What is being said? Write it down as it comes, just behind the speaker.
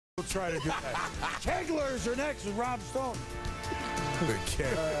try to do that. Keglers are next with Rob Stone.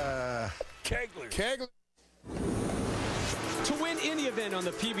 Keglers. To win any event on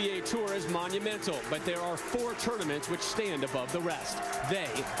the PBA Tour is monumental, but there are 4 tournaments which stand above the rest. They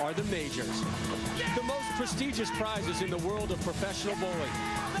are the majors. The most prestigious prizes in the world of professional bowling.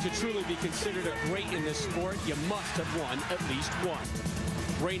 To truly be considered a great in this sport, you must have won at least one.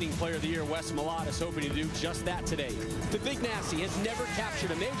 Reigning Player of the Year Wes Malott is hoping to do just that today. The Big Nasty has never captured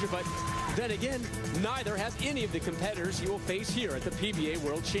a major, but then again, neither have any of the competitors he will face here at the PBA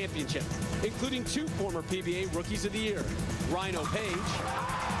World Championship, including 2 former PBA Rookies of the Year, Rhino Page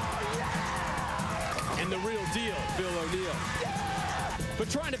and the real deal, Bill O'Neill. But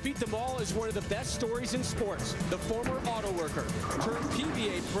trying to beat them all is one of the best stories in sports. The former auto worker turned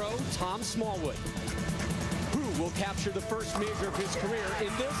PBA pro Tom Smallwood. Who will capture the first major of his career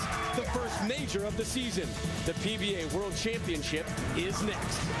in this, the first major of the season? The PBA World Championship is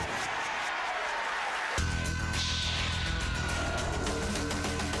next.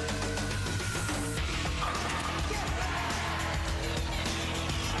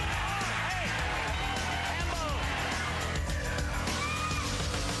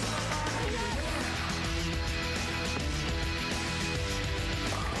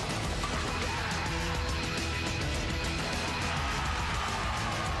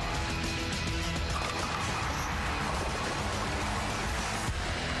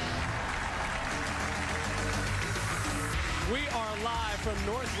 We are live from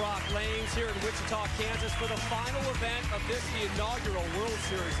Northrock Lanes here in Wichita, Kansas for the final event of this, the inaugural World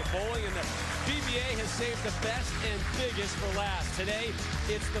Series of Bowling, and the PBA has saved the best and biggest for last. Today,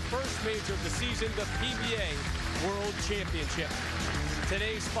 it's the first major of the season, the PBA World Championship.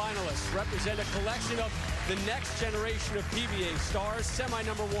 Today's finalists represent a collection of the next generation of PBA stars.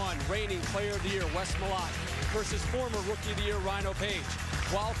 Semi-number 1, reigning Player of the Year Wes Malott versus former Rookie of the Year Rhino Page.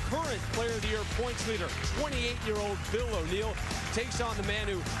 While current Player of the Year points leader, 28-year-old Bill O'Neill, takes on the man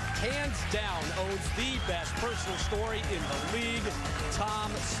who, hands down, owns the best personal story in the league,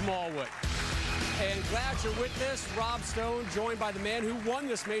 Tom Smallwood. And glad you're with us. Rob Stone, joined by the man who won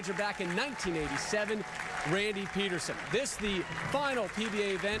this major back in 1987, Randy Peterson. This the final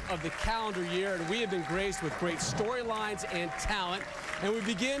PBA event of the calendar year, and we have been graced with great storylines and talent. And we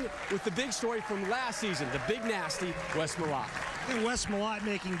begin with the big story from last season, the Big Nasty, Wes Malott. Wes Malott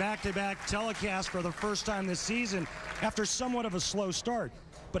making back-to-back telecasts for the first time this season after somewhat of a slow start.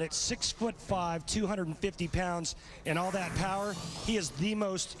 But at 6'5", 250 pounds, and all that power, he is the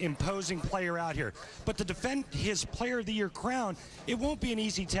most imposing player out here. But to defend his Player of the Year crown, it won't be an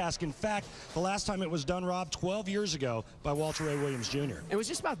easy task. In fact, the last time it was done, Rob, 12 years ago by Walter Ray Williams Jr. It was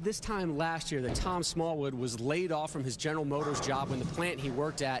just about this time last year that Tom Smallwood was laid off from his General Motors job when the plant he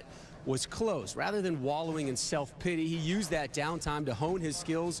worked at was closed. Rather than wallowing in self-pity, he used that downtime to hone his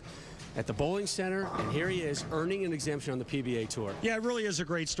skills at the bowling center, and here he is earning an exemption on the PBA Tour. Yeah, it really is a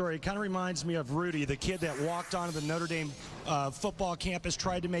great story. It kind of reminds me of Rudy, the kid that walked onto the Notre Dame football campus,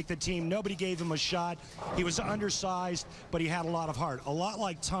 tried to make the team. Nobody gave him a shot. He was undersized, but he had a lot of heart. A lot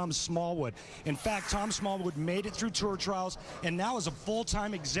like Tom Smallwood. In fact, Tom Smallwood made it through tour trials and now is a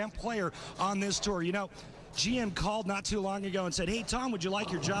full-time exempt player on this tour. You know, GM called not too long ago and said, "Hey, Tom, would you like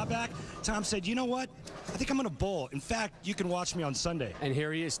your job back?" Tom said, "You know what? I think I'm going to bowl. In fact, you can watch me on Sunday." And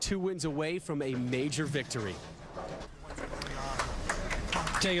here he is, 2 wins away from a major victory.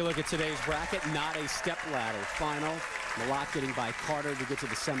 Take a look at today's bracket. Not a stepladder final. Malott getting by Carter to get to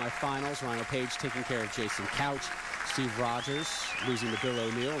the semifinals. Rhino Page taking care of Jason Couch. Steve Rogers losing to Bill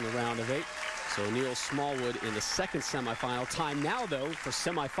O'Neill in the round of 8. So O'Neill Smallwood in the second semifinal. Time now, though, for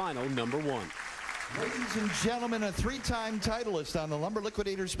semifinal number 1. Ladies and gentlemen, a 3-time titleist on the Lumber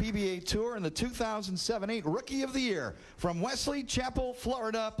Liquidators PBA Tour and the 2007-8 Rookie of the Year from Wesley Chapel,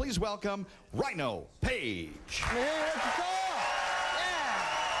 Florida. Please welcome Rhino Page.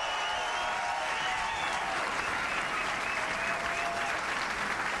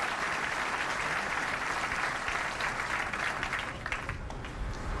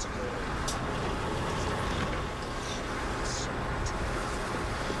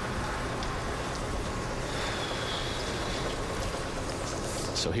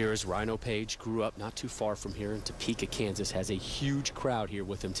 So here is Rhino Page, grew up not too far from here in Topeka, Kansas, has a huge crowd here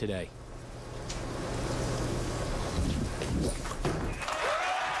with him today.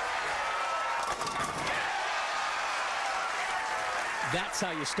 That's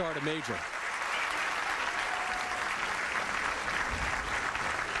how you start a major.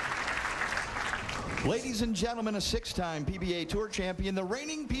 Ladies and gentlemen, a 6-time PBA Tour champion, the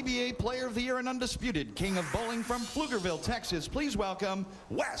reigning PBA Player of the Year and undisputed King of Bowling from Pflugerville, Texas. Please welcome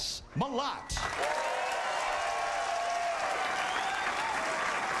Wes Malott.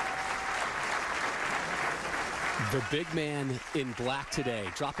 The big man in black today,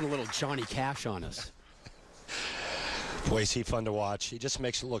 dropping a little Johnny Cash on us. Boy, is he fun to watch. He just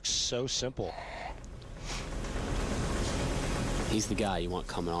makes it look so simple. He's the guy you want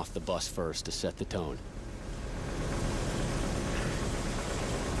coming off the bus first to set the tone.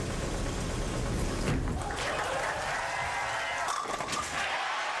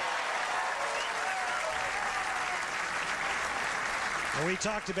 And we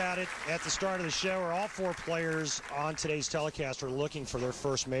talked about it at the start of the show, where all four players on today's telecast are looking for their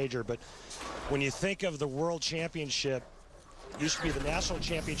first major. But when you think of the World Championship, it used to be the National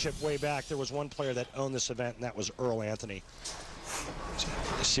Championship way back. There was one player that owned this event, and that was Earl Anthony. So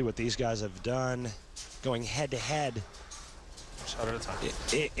you see what these guys have done, going head-to-head. Shot at a time.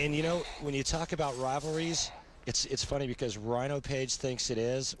 And, you know, when you talk about rivalries, it's funny because Rhino Page thinks it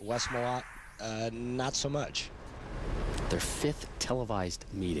is. Wes Malott, not so much. Their fifth televised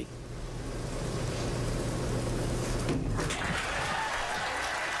meeting.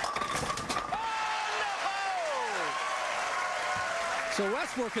 So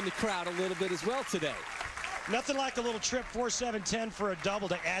Wes working the crowd a little bit as well today. Nothing like a little trip 4-7-10 for a double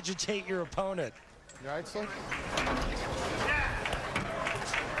to agitate your opponent. You all right, Slick?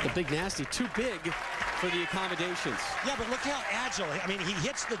 The big nasty, too big for the accommodations. Yeah, but look how agile. I mean, he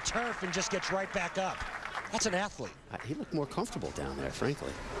hits the turf and just gets right back up. That's an athlete. He looked more comfortable down there,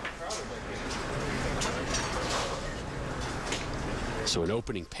 frankly. So an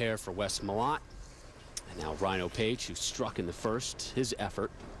opening pair for Wes Malott. And now Rhino Page, who struck in the first, his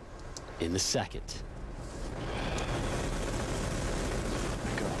effort in the second.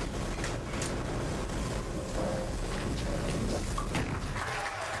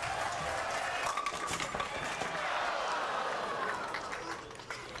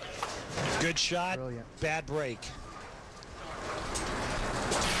 Good shot, Brilliant. Bad break.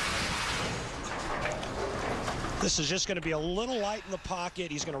 This is just going to be a little light in the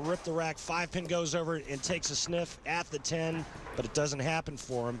pocket. He's going to rip the rack. 5-pin goes over and takes a sniff at the 10, but it doesn't happen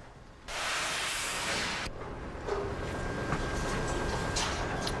for him.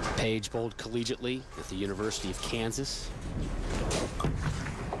 Page bowled collegiately at the University of Kansas.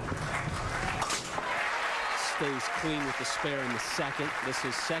 Stays clean with the spare in the second. This is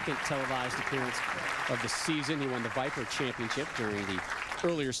his second televised appearance of the season. He won the Viper Championship during the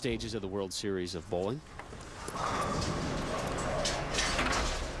earlier stages of the World Series of bowling.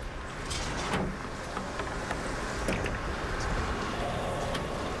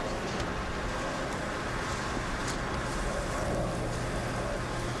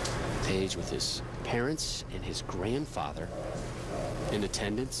 Page with his parents and his grandfather in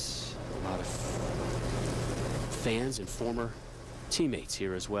attendance. A lot of fans and former teammates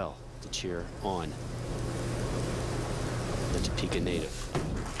here as well to cheer on the Topeka native.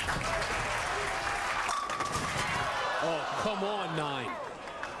 Oh, come on, 9.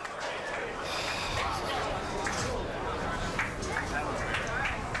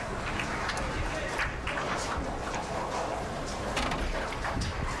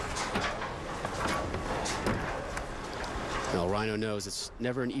 Well, Rhino knows it's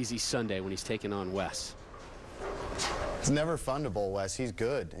never an easy Sunday when he's taking on Wes. It's never fun to bowl Wes. He's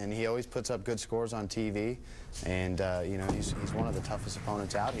good, and he always puts up good scores on TV. And, you know, he's one of the toughest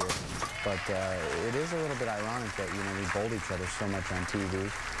opponents out here. But it is a little bit ironic that, you know, we bowled each other so much on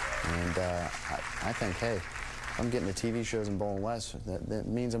TV. And I think, hey, if I'm getting to TV shows and bowling Wes, that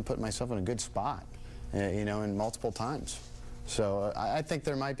means I'm putting myself in a good spot, you know, and multiple times. So I think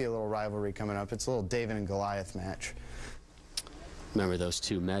there might be a little rivalry coming up. It's a little David and Goliath match. Remember, those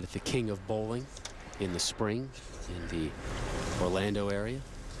two met at the King of Bowling in the spring in the Orlando area,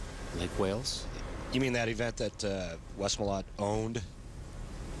 Lake Wales. You mean that event that Wes Malott owned?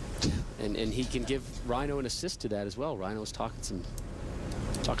 And he can give Rhino an assist to that as well. Rhino's talking some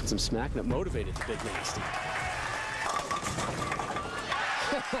smack, and it motivated the big nasty.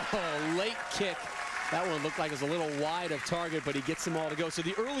 Late kick. That one looked like it was a little wide of target, but he gets them all to go. So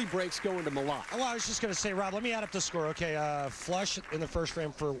the early breaks go into Malott. Well, I was just going to say, Rob, let me add up the score. Okay, flush in the first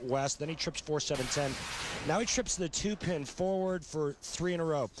frame for Wes. Then he trips 4-7-10. Now he trips the 2-pin forward for 3 in a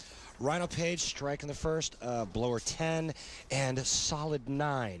row. Rhino Page strike in the first, blower 10, and solid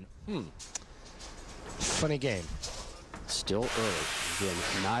 9. Funny game. Still early. Again,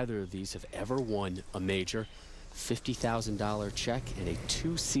 neither of these have ever won a major. $50,000 check and a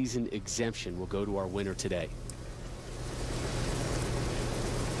 2-season exemption will go to our winner today.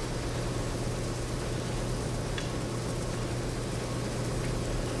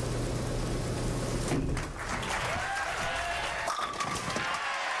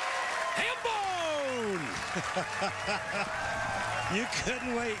 Hambone! You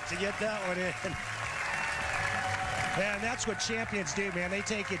couldn't wait to get that one in. And that's what champions do, man. They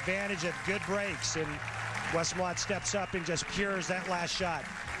take advantage of good breaks, and Wes Malott steps up and just cures that last shot.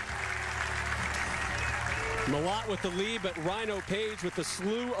 Malott with the lead, but Rhino Page with a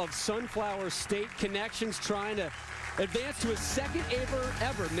slew of Sunflower State connections, trying to advance to his second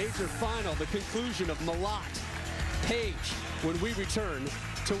ever major final. The conclusion of Malott Page when we return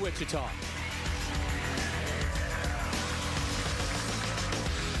to Wichita.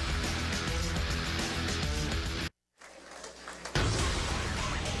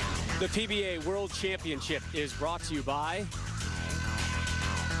 The PBA World Championship is brought to you by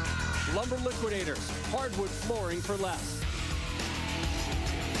Lumber Liquidators, hardwood flooring for less.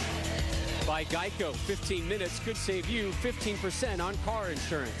 By Geico, 15 minutes could save you 15% on car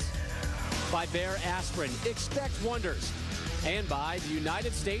insurance. By Bear Aspirin, expect wonders. And by the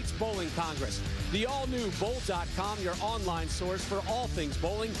United States Bowling Congress, the all-new bowl.com, your online source for all things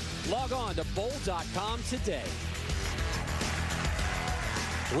bowling. Log on to bowl.com today.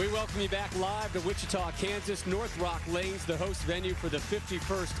 We welcome you back live to Wichita, Kansas. Northrock Lanes, the host venue for the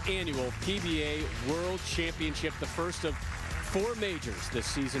 51st annual PBA World Championship, the first of 4 majors this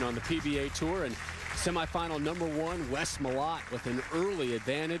season on the PBA Tour. And semifinal number 1, Wes Malott with an early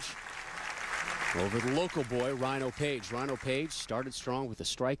advantage over the local boy, Rhino Page. Rhino Page started strong with a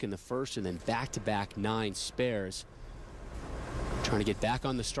strike in the first and then back-to-back 9 spares. Trying to get back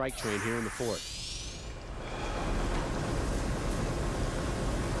on the strike train here in the fourth.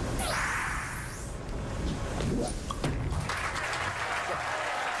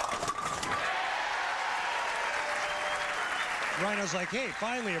 Rhino's like, hey,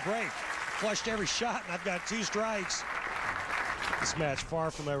 finally a break. Flushed every shot, and I've got 2 strikes. This match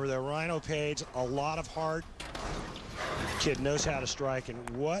far from over there. Rhino Page, a lot of heart. Kid knows how to strike, and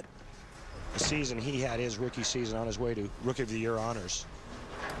what a season he had his rookie season on his way to Rookie of the Year honors.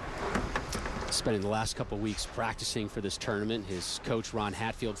 Spending the last couple weeks practicing for this tournament. His coach, Ron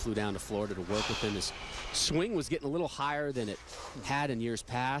Hatfield, flew down to Florida to work with him. His swing was getting a little higher than it had in years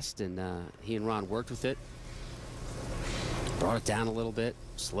past, and he and Ron worked with it. Brought it down a little bit,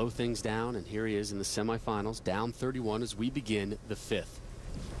 slow things down, and here he is in the semifinals, down 31 as we begin the 5th.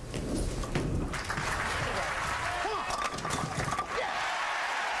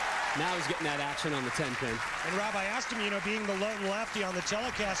 Now he's getting that action on the 10-pin. And Rob, I asked him, you know, being the lone lefty on the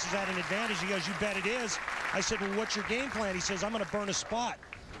telecast, is that an advantage? He goes, you bet it is. I said, well, what's your game plan? He says, I'm going to burn a spot.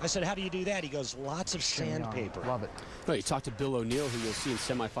 I said, how do you do that? He goes, lots of sandpaper. Love it. No, you talked to Bill O'Neill, who you'll see in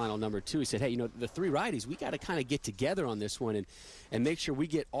semifinal number 2. He said, hey, you know, the 3 righties, we got to kind of get together on this one and make sure we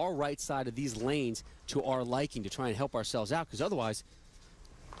get our right side of these lanes to our liking to try and help ourselves out, because otherwise,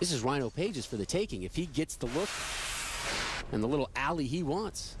 this is Rhino Page's for the taking. If he gets the look and the little alley he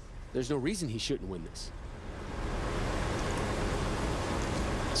wants, there's no reason he shouldn't win this.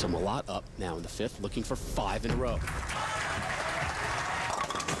 So Malott up now in the 5th, looking for 5 in a row.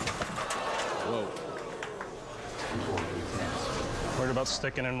 Whoa. Worried about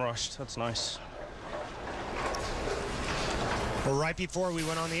sticking and rushed. That's nice. Well, right before we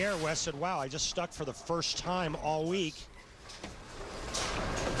went on the air, Wes said, wow, I just stuck for the first time all week.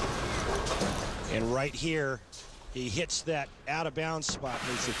 And right here, he hits that out-of-bounds spot,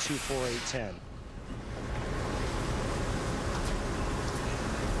 makes it 2-4-8-10.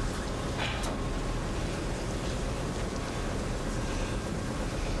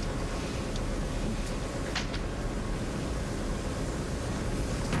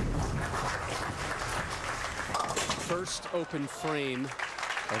 First open frame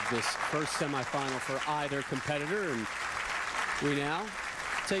of this first semifinal for either competitor, and we now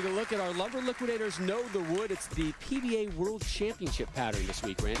take a look at our Lumber Liquidators Know the Wood. It's the PBA World Championship pattern this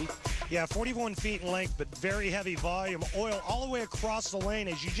week, Randy. Yeah, 41 feet in length, but very heavy volume. Oil all the way across the lane,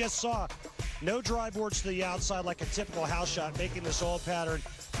 as you just saw. No drive boards to the outside like a typical house shot, making this oil pattern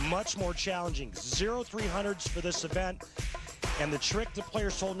much more challenging. 0 300s for this event. And the trick the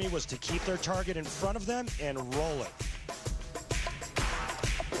players told me was to keep their target in front of them and roll it.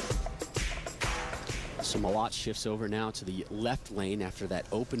 So Malott shifts over now to the left lane after that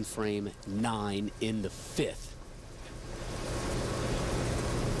open frame 9 in the 5th.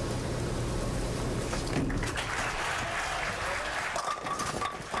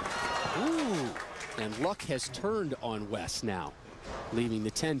 Ooh, and luck has turned on Wes now, leaving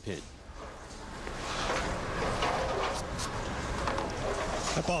the 10-pin.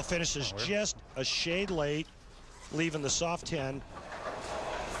 That ball finishes just a shade late, leaving the soft 10.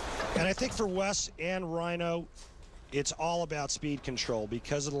 And I think for Wes and Rhino, it's all about speed control.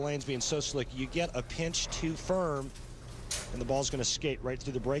 Because of the lanes being so slick, you get a pinch too firm, and the ball's going to skate right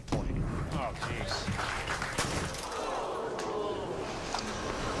through the break point. Oh, jeez.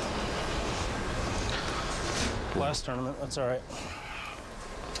 Last tournament, that's all right.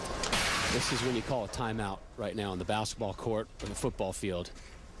 This is when you call a timeout right now on the basketball court or the football field.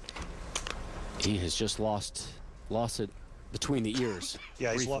 He has just lost it between the ears.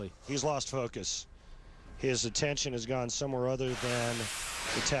 Yeah, he's lost focus. His attention has gone somewhere other than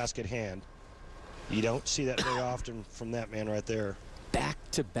the task at hand. You don't see that very often from that man right there.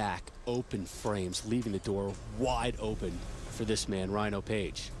 Back-to-back open frames, leaving the door wide open for this man, Rhino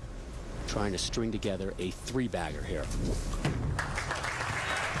Page. Trying to string together a three-bagger here.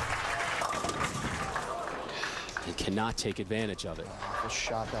 And cannot take advantage of it. What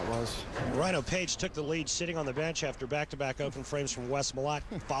shot that was. Rhino Page took the lead sitting on the bench after back-to-back open frames from Wes Malott.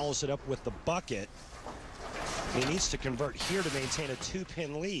 Follows it up with the bucket. He needs to convert here to maintain a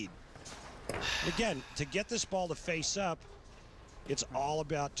 2-pin lead. Again, to get this ball to face up, it's all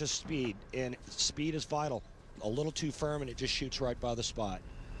about just speed, and speed is vital. A little too firm, and it just shoots right by the spot.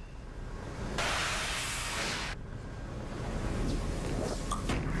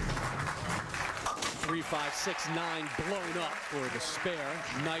 Three, 5, 6, 9 blown up for the spare.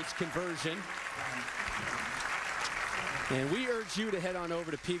 Nice conversion. And we urge you to head on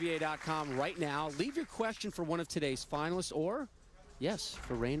over to PBA.com right now. Leave your question for one of today's finalists, or, yes,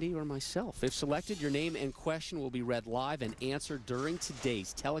 for Randy or myself. If selected, your name and question will be read live and answered during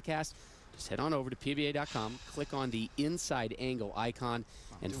today's telecast. Just head on over to PBA.com, click on the inside angle icon,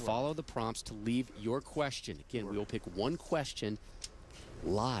 and follow the prompts to leave your question. Again, we will pick one question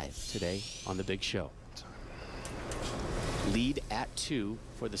live today on the big show. Lead at 2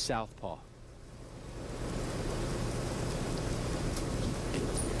 for the southpaw.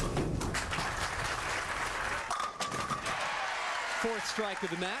 Fourth strike of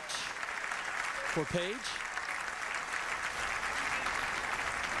the match for Page.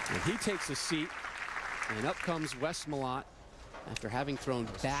 And he takes a seat, and up comes Wes Malott after having thrown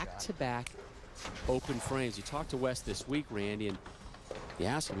back-to-back open frames. You talked to Wes this week, Randy, and you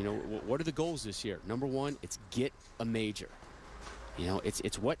ask him, you know, what are the goals this year? Number one, it's get a major. You know,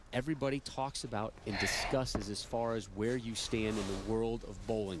 it's what everybody talks about and discusses as far as where you stand in the world of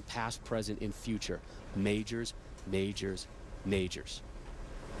bowling, past, present, and future. Majors, majors, majors.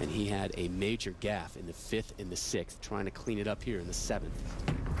 And he had a major gaffe in the 5th and the 6th, trying to clean it up here in the 7th.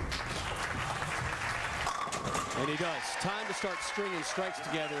 And he does. Time to start stringing strikes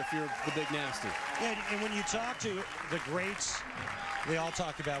together if you're the big nasty. Yeah, and when you talk to the greats, they all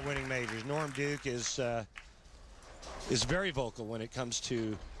talk about winning majors. Norm Duke is very vocal when it comes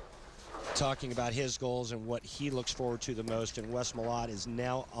to talking about his goals and what he looks forward to the most. And Wes Malott is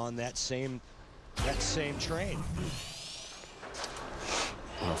now on that same train.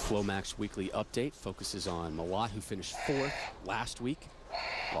 Our Flomax Weekly Update focuses on Malott, who finished 4th last week.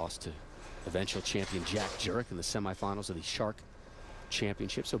 Lost to eventual champion Jack Jurek in the semifinals of the Shark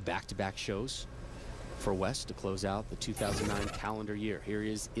Championship. So back-to-back shows for Wes to close out the 2009 calendar year. Here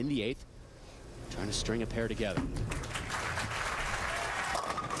he is in the 8th, trying to string a pair together.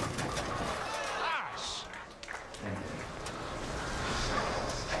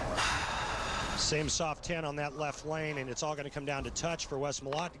 Same soft 10 on that left lane, and it's all going to come down to touch for Wes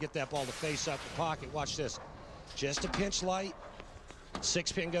Malott to get that ball to face up the pocket. Watch this. Just a pinch light.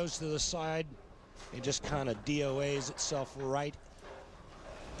 6-pin goes to the side. It just kind of DOAs itself right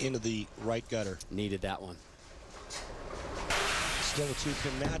into the right gutter. Needed that one. Still a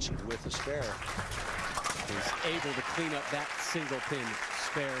 2-pin match with the spare. He's able to clean up that single pin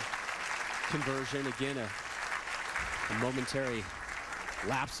spare conversion. Again, a momentary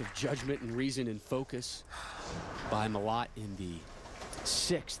lapse of judgment and reason and focus by Malott in the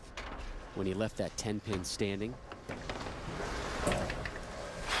 6th when he left that 10-pin standing.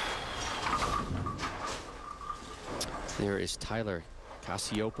 There is Tyler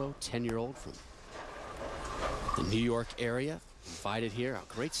Casiopo, 10-year-old from the New York area. Invited here. A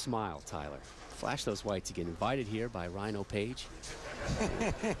great smile, Tyler. Flash those whites again. Invited here by Rhino Page.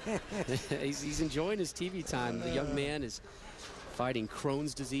 he's enjoying his TV time. The young man is fighting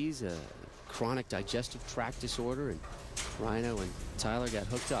Crohn's disease, a chronic digestive tract disorder, and Rhino and Tyler got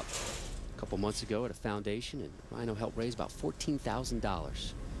hooked up a couple months ago at a foundation, and Rhino helped raise about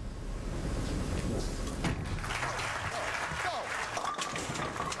 $14,000.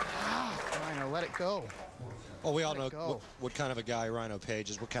 Rhino, let it go. Well, we all know what kind of a guy Rhino Page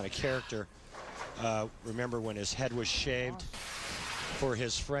is, what kind of character. Remember when his head was shaved for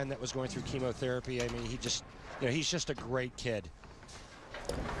his friend that was going through chemotherapy? I mean, he just, you know, he's just a great kid.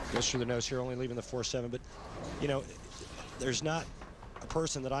 Goes through the nose here, only leaving the 4-7. But, you know, there's not a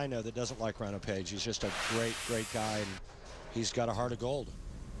person that I know that doesn't like Rhino Page. He's just a great, great guy, and he's got a heart of gold.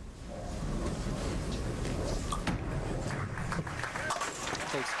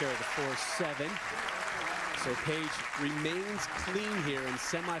 Takes care of the 4-7. So Page remains clean here in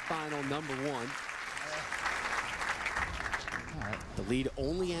semifinal number 1. The lead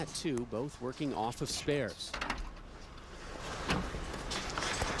only at 2, both working off of spares.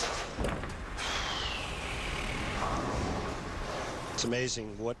 It's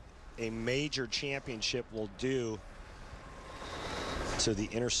amazing what a major championship will do to the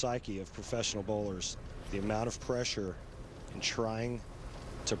inner psyche of professional bowlers. The amount of pressure in trying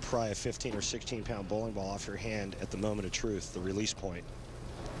to pry a 15 or 16-pound bowling ball off your hand at the moment of truth, the release point.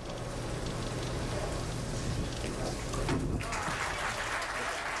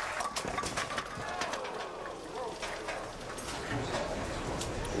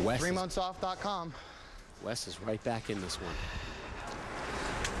 ThreeMonthsOff.com. Wes is right back in this one.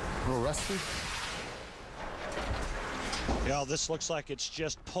 A little rusty. Yeah, this looks like it's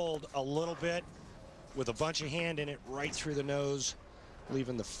just pulled a little bit with a bunch of hand in it right through the nose,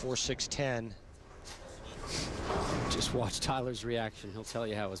 leaving the 4-6-10. Just watch Tyler's reaction. He'll tell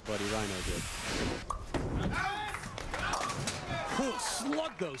you how his buddy Rhino did. Cool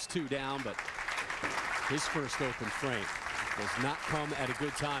slug those two down, but his first open frame does not come at a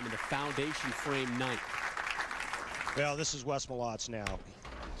good time in the foundation frame 9th. Well, this is Wes Malott's now.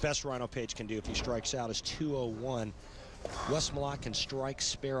 Best Rhino Page can do if he strikes out is 201. Wes Malott can strike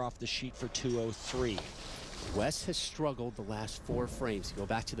spare off the sheet for 203. Wes has struggled the last 4 frames. Go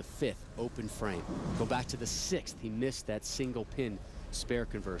back to the 5th open frame. Go back to the 6th. He missed that single pin spare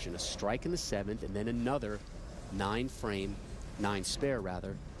conversion. A strike in the 7th and then another 9 spare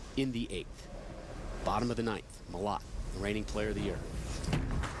rather, in the 8th. Bottom of the 9th, Malott, reigning player of the year.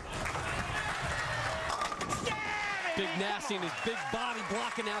 Big Nasty and his big body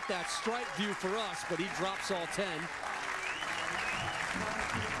blocking out that strike view for us, but he drops all 10.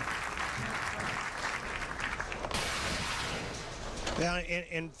 Yeah,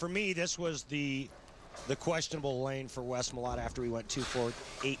 and for me, this was the questionable lane for Wes Malott after he went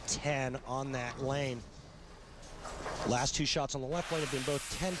 2-4-8-10 on that lane. Last 2 shots on the left lane have been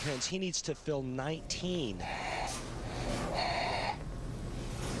both 10 pins. He needs to fill 19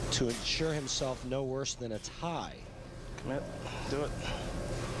 to ensure himself no worse than a tie. Commit. Do it.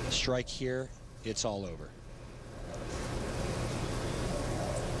 Strike here, it's all over.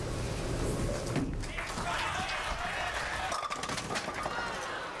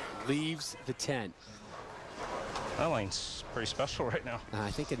 Leaves the 10. That lane's pretty special right now. I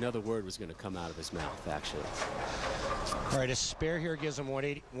think another word was going to come out of his mouth, actually. All right, a spare here gives him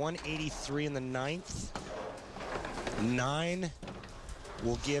 183 in the 9th. 9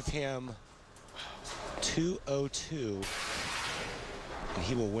 will give him 202, and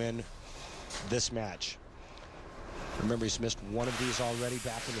he will win this match. Remember, he's missed one of these already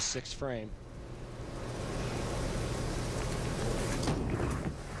back in the 6th frame.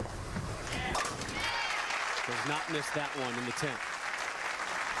 Does not miss that one in the 10th.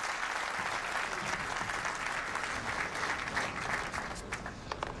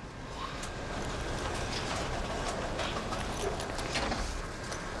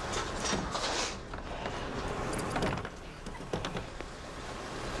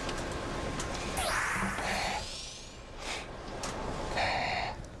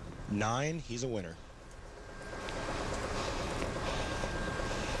 He's a winner.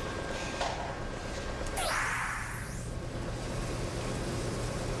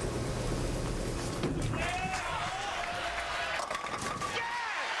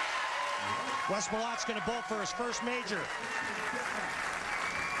 Wes Malott's going to bowl for his first major.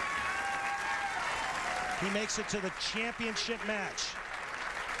 He makes it to the championship match.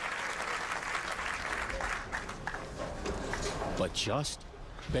 But just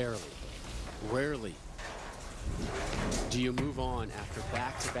barely. Rarely do you move on after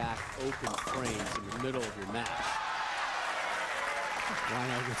back-to-back open frames in the middle of your match.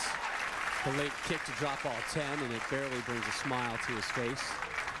 Rhino gets the late kick to drop all 10, and it barely brings a smile to his face.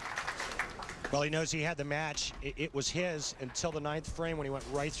 Well, he knows he had the match. It was his until the 9th frame when he went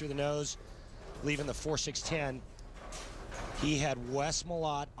right through the nose, leaving the 4-6-10. He had Wes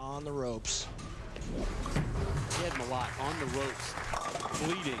Malott on the ropes. He had Malott on the ropes,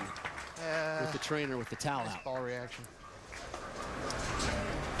 bleeding. With the trainer with the towel out. Ball reaction.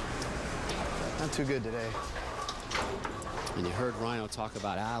 Not too good today. And you heard Rhino talk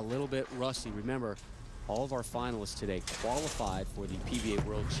about a little bit rusty. Remember, all of our finalists today qualified for the PBA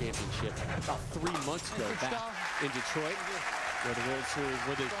World Championship about 3 months ago back in Detroit,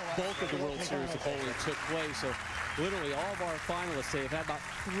 where the bulk of the World Series of bowling took place. So literally all of our finalists, they've had about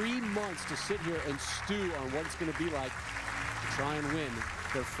 3 months to sit here and stew on what it's going to be like to try and win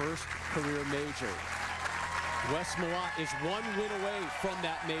their first career major. Wes Malott is 1 win away from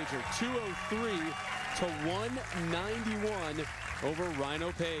that major. 203 to 191 over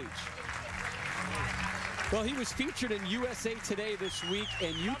Rhino Page. Well, he was featured in USA Today this week,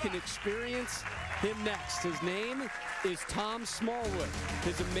 and you can experience him next. His name is Tom Smallwood.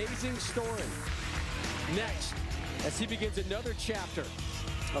 His amazing story next as he begins another chapter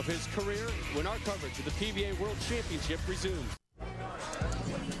of his career when our coverage of the PBA World Championship resumes.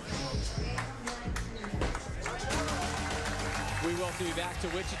 We welcome you back to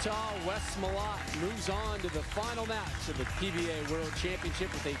Wichita. Wes Malott moves on to the final match of the PBA World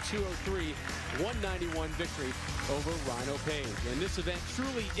Championship with a 203-191 victory over Rhino Page. And this event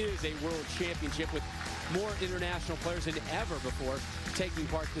truly is a world championship with more international players than ever before taking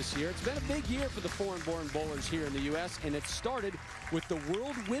part this year. It's been a big year for the foreign-born bowlers here in the U.S., and it started with the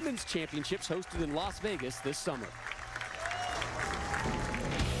World Women's Championships hosted in Las Vegas this summer.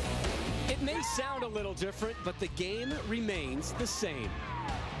 It may sound a little different, but the game remains the same.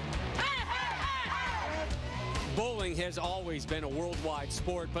 Bowling has always been a worldwide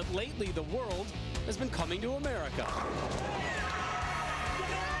sport, but lately the world has been coming to America.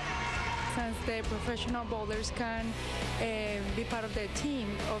 Since the professional bowlers can be part of their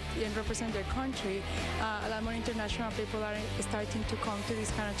team and represent their country, a lot more international people are starting to come to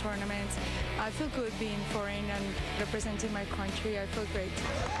these kind of tournaments. I feel good being foreign and representing my country. I feel great.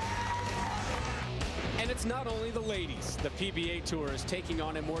 And it's not only the ladies. The PBA Tour is taking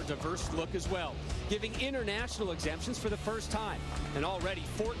on a more diverse look as well, giving international exemptions for the first time. And already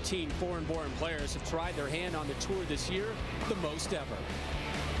 14 foreign-born players have tried their hand on the tour this year, the most ever.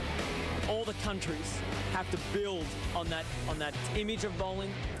 All the countries have to build on that image of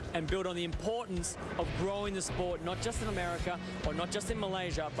bowling and build on the importance of growing the sport, not just in America or not just in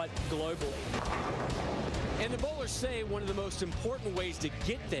Malaysia, but globally. And the bowlers say one of the most important ways to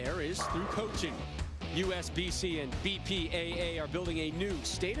get there is through coaching. USBC and BPAA are building a new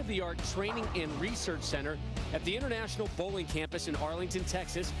state-of-the-art training and research center at the International Bowling Campus in Arlington,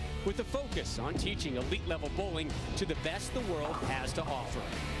 Texas, with a focus on teaching elite-level bowling to the best the world has to offer.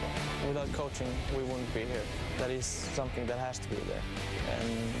 Without coaching, we wouldn't be here. That is something that has to be there.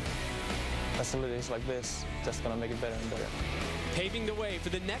 And facilities like this just going to make it better and better. Paving the way for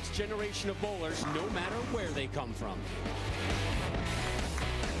the next generation of bowlers, no matter where they come from.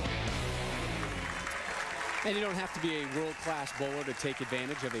 And you don't have to be a world-class bowler to take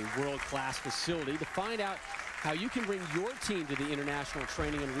advantage of a world-class facility. To find out how you can bring your team to the International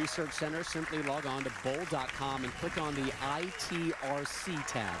Training and Research Center, simply log on to bowl.com and click on the ITRC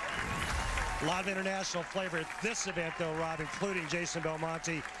tab. A lot of international flavor at this event, though, Rob, including Jason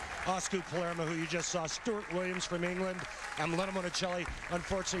Belmonte, Oscar Palermo, who you just saw, Stuart Williams from England, and Leno Monicelli,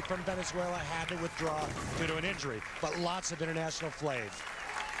 unfortunately from Venezuela, had to withdraw due to an injury. But lots of international flavor.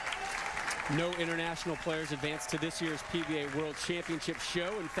 No international players advanced to this year's PBA World Championship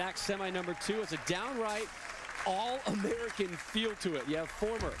show. In fact, semi number 2 has a downright all-American feel to it. You have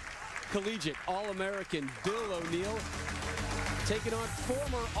former collegiate All-American Bill O'Neill taking on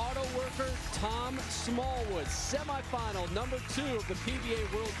former auto worker Tom Smallwood. Semifinal number 2 of the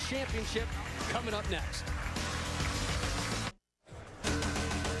PBA World Championship coming up next.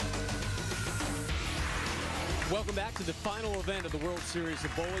 Welcome back to the final event of the World Series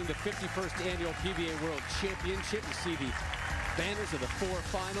of Bowling, the 51st Annual PBA World Championship. You see the banners of the 4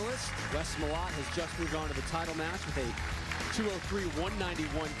 finalists. Wes Malott has just moved on to the title match with a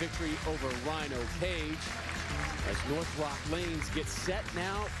 203-191 victory over Rhino Page, as Northrock Lanes gets set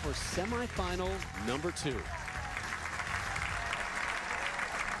now for semifinal number 2.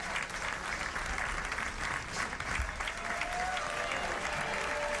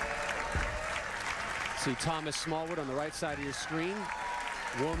 See Thomas Smallwood on the right side of your screen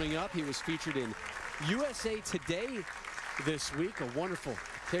warming up. He was featured in USA Today this week. A wonderful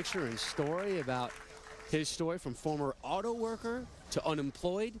picture and story about his story from former auto worker to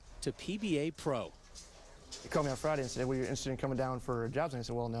unemployed to PBA pro. They called me on Friday and said, well, you're interested in coming down for jobs? And I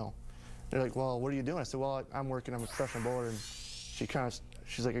said, well, no. They're like, well, what are you doing? I said, well, I'm working. I'm a professional bowler. And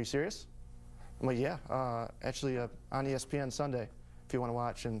she's like, are you serious? I'm like, yeah. Actually, on ESPN Sunday, if you want to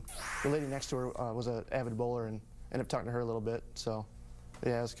watch. And the lady next to her was an avid bowler, and ended up talking to her a little bit. So,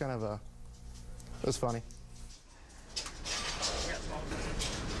 yeah, it was kind of it was funny.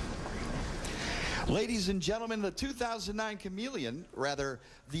 Ladies and gentlemen, the 2009 Chameleon,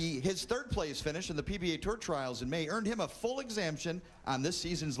 his third place finish in the PBA Tour Trials in May earned him a full exemption on this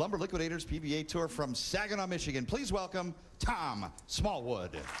season's Lumber Liquidators PBA Tour from Saginaw, Michigan. Please welcome Tom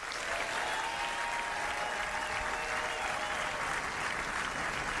Smallwood.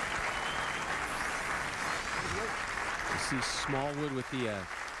 You see Smallwood with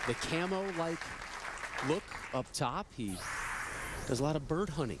the camo-like look up top. He does a lot of bird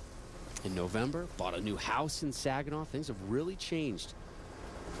hunting. in November, bought a new house in Saginaw. Things have really changed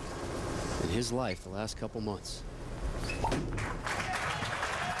in his life the last couple months.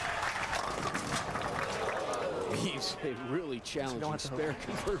 He's a really challenging spare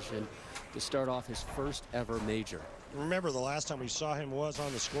conversion to start off his first ever major. Remember, the last time we saw him was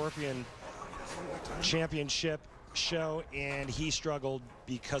on the Scorpion Championship show, and he struggled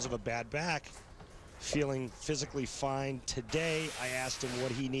because of a bad back. Feeling physically fine today. I asked him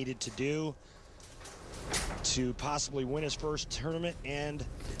what he needed to do to possibly win his first tournament and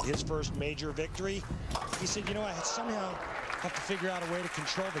his first major victory. He said, you know, I somehow have to figure out a way to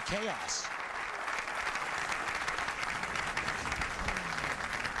control the chaos.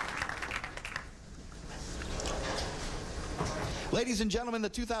 Ladies and gentlemen, the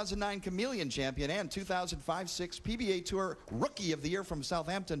 2009 Chameleon Champion and 2005-06 PBA Tour Rookie of the Year from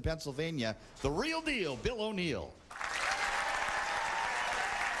Southampton, Pennsylvania, the real deal, Bill O'Neill.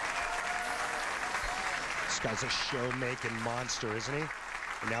 This guy's a show-making monster, isn't he?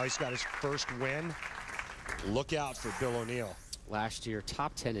 And now he's got his first win. Look out for Bill O'Neill. Last year,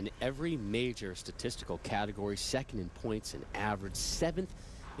 top 10 in every major statistical category, second in points and average, seventh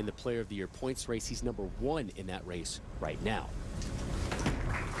in the Player of the Year points race. He's number 1 in that race right now.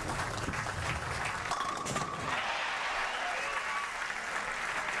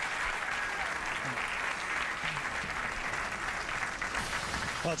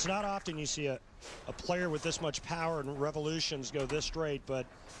 Well, it's not often you see a player with this much power and revolutions go this straight, but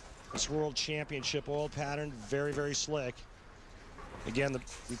this World Championship oil pattern, very, very slick. Again,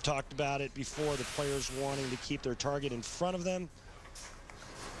 we've talked about it before, the players wanting to keep their target in front of them,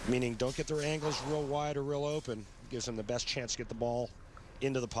 meaning don't get their angles real wide or real open. Gives them the best chance to get the ball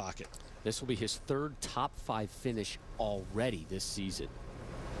into the pocket. This will be his third top 5 finish already this season.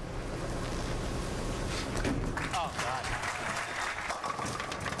 Oh, God.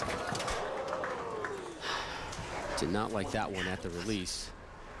 Did not like that one at the release.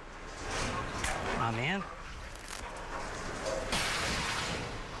 Oh, man.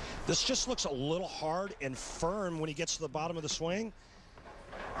 This just looks a little hard and firm when he gets to the bottom of the swing.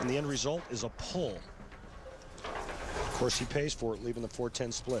 And the end result is a pull. Of course, he pays for it, leaving the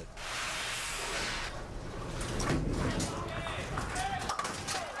 4-10 split.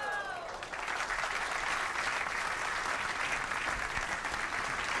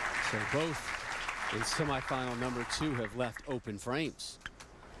 So both in semifinal number 2 have left open frames.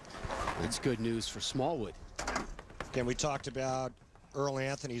 That's good news for Smallwood. Again, we talked about Earl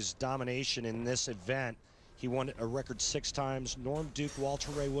Anthony's domination in this event. He won it a record 6 times. Norm Duke,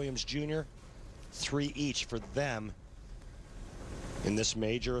 Walter Ray Williams Jr., 3 each for them in this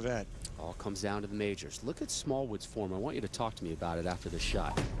major event. All comes down to the majors. Look at Smallwood's form. I want you to talk to me about it after the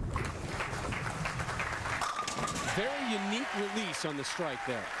shot. Very unique release on the strike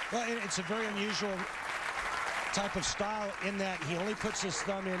there. Well, it's a very unusual type of style in that he only puts his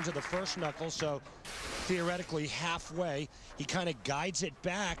thumb into the first knuckle, so theoretically halfway. He kind of guides it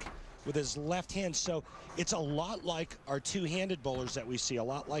back with his left hand, so it's a lot like our two-handed bowlers that we see, a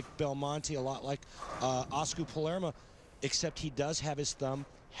lot like Belmonte, a lot like Oscar Palermo, except he does have his thumb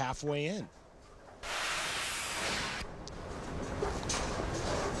halfway in.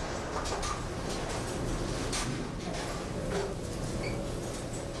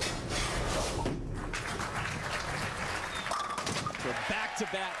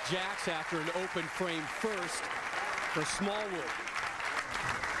 Back-to-back jacks after an open frame first for Smallwood.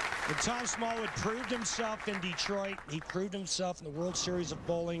 And Tom Smallwood proved himself in Detroit. He proved himself in the World Series of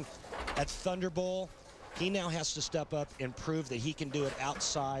Bowling at Thunder Bowl. He now has to step up and prove that he can do it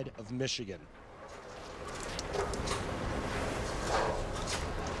outside of Michigan.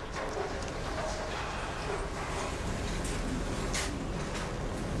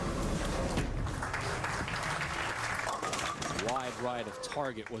 Wide right of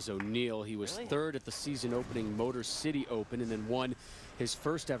target was O'Neill. He was third at the season opening Motor City Open and then won his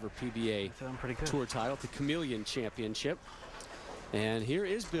first ever PBA Tour title, the Chameleon Championship. And here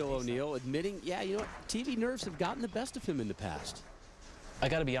is Bill O'Neill admitting, yeah, you know what, TV nerves have gotten the best of him in the past. I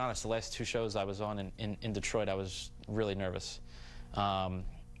got to be honest, the last 2 shows I was on in Detroit, I was really nervous. I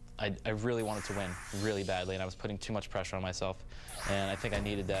really wanted to win really badly, and I was putting too much pressure on myself. And I think I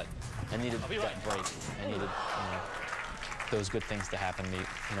needed that. I needed that break. I needed, those good things to happen to me,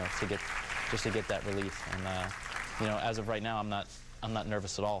 to get that relief. And as of right now, I'm not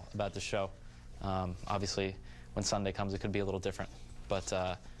nervous at all about the show. Obviously, when Sunday comes, it could be a little different. But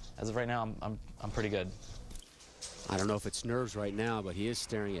as of right now, I'm pretty good. I don't know if it's nerves right now, but he is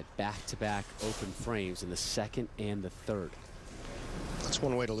staring at back-to-back open frames in the second and the third. That's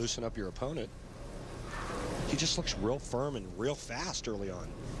one way to loosen up your opponent. He just looks real firm and real fast early on.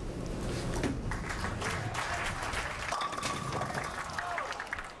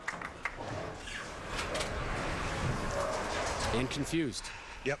 And confused.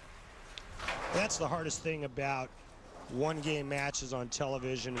 Yep. That's the hardest thing about one-game matches on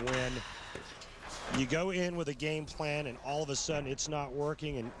television, when you go in with a game plan and all of a sudden it's not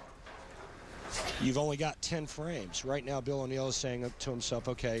working and you've only got 10 frames. Right now, Bill O'Neill is saying to himself,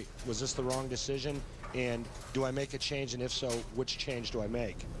 okay, was this the wrong decision? And do I make a change? And if so, which change do I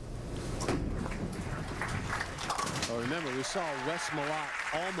make? Well, remember, we saw Wes Malott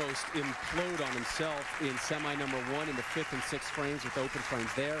almost implode on himself in semi number 1 in the 5th and 6th frames with open frames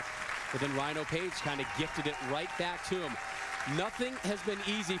there. But then Rhino Page kind of gifted it right back to him. Nothing has been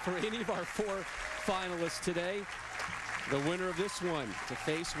easy for any of our 4 finalists today. The winner of this one to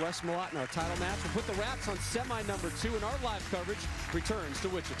face Wes Malott in our title match. We'll put the wraps on semi number 2, and our live coverage returns to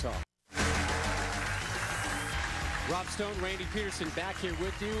Wichita. Rob Stone, Randy Peterson back here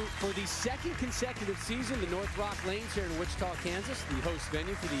with you for the 2nd consecutive season. The Northrock Lanes here in Wichita, Kansas, the host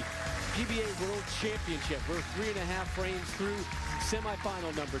venue for the PBA World Championship. We're 3.5 frames through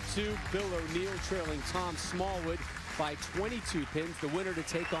semifinal number 2. Bill O'Neill trailing Tom Smallwood by 22 pins. The winner to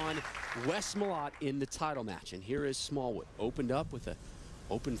take on Wes Malott in the title match. And here is Smallwood. Opened up with an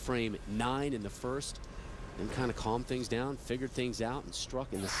open frame 9 in the first. Then kind of calmed things down, figured things out, and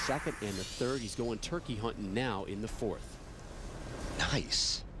struck in the 2nd and the 3rd. He's going turkey hunting now in the 4th.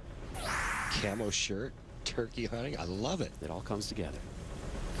 Nice. Camo shirt, turkey hunting. I love it. It all comes together.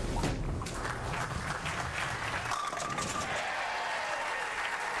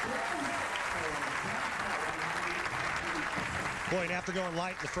 Boy, and after going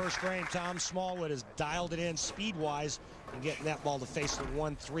light in the first frame, Tom Smallwood has dialed it in speed-wise and getting that ball to face the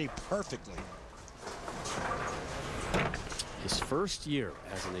 1-3 perfectly. His first year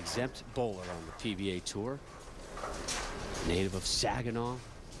as an exempt bowler on the PBA Tour. Native of Saginaw.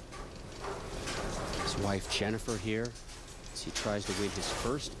 His wife Jennifer here as he tries to win his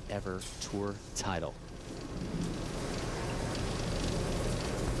first ever tour title.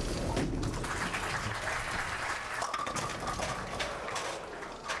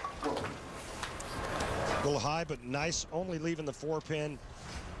 A little high, but nice, only leaving the 4-pin.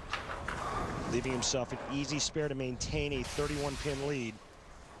 Leaving himself an easy spare to maintain a 31-pin lead.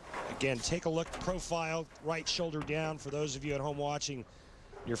 Again, take a look, profile, right shoulder down. For those of you at home watching,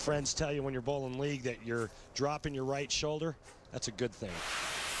 your friends tell you when you're bowling league that you're dropping your right shoulder. That's a good thing.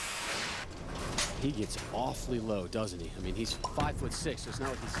 He gets awfully low, doesn't he? I mean, he's 5'6", so it's not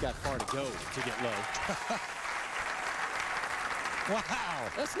like he's got far to go to get low. Wow.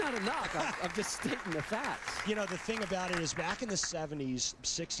 That's not a knock. I'm just stating the facts. You know, the thing about it is back in the 70s,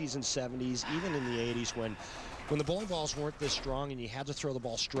 60s and 70s, even in the 80s, when the bowling balls weren't this strong and you had to throw the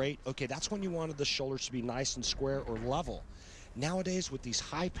ball straight, okay, that's when you wanted the shoulders to be nice and square or level. Nowadays, with these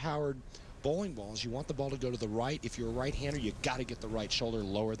high-powered bowling balls, you want the ball to go to the right. If you're a right-hander, you got to get the right shoulder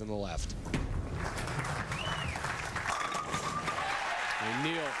lower than the left.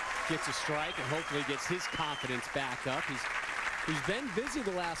 O'Neill gets a strike and hopefully gets his confidence back up. He's been busy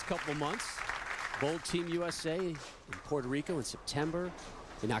the last couple of months. Bowled Team USA in Puerto Rico in September.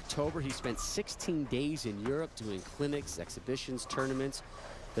 In October, he spent 16 days in Europe doing clinics, exhibitions, tournaments.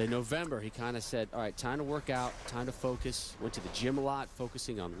 Then in November, he kind of said, all right, time to work out, time to focus. Went to the gym a lot,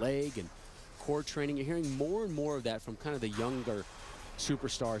 focusing on leg and core training. You're hearing more and more of that from kind of the younger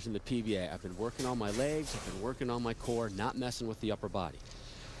superstars in the PBA. I've been working on my legs, I've been working on my core, not messing with the upper body.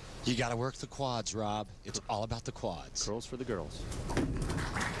 You got to work the quads, Rob. It's all about the quads. Curls for the girls. And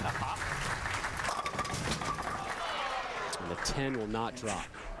the 10 will not drop.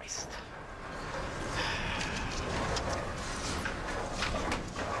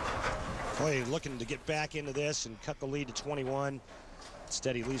 Boy, looking to get back into this and cut the lead to 21.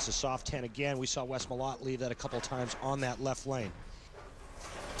 Instead, he leaves the soft 10 again. We saw Wes Malott leave that a couple times on that left lane.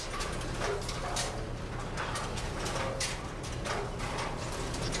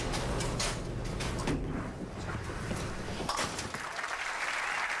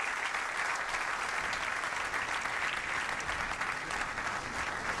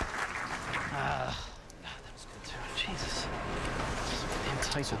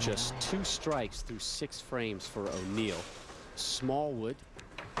 So just 2 strikes through 6 frames for O'Neill. Smallwood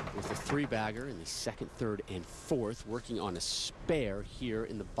with a 3-bagger in the 2nd, 3rd, and 4th, working on a spare here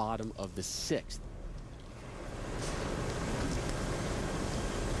in the bottom of the 6th.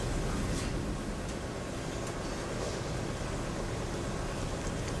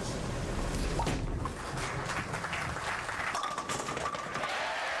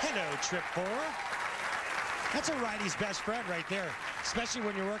 Hello, Trip 4. That's a righty's best friend right there, especially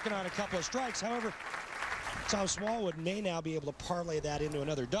when you're working on a couple of strikes. However, Tom Smallwood may now be able to parlay that into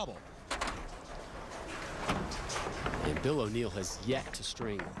another double. And Bill O'Neill has yet to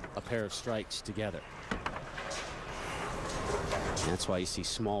string a pair of strikes together. That's why you see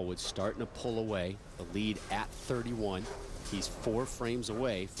Smallwood starting to pull away. The lead at 31. He's 4 frames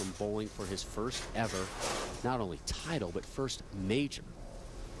away from bowling for his first ever, not only title, but first major.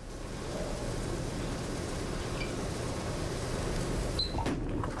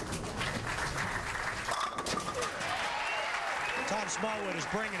 Tom Smallwood is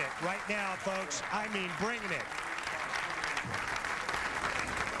bringing it right now, folks. I mean, bringing it.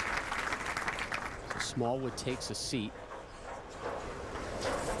 So Smallwood takes a seat.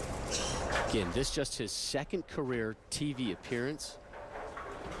 Again, this just his second career TV appearance.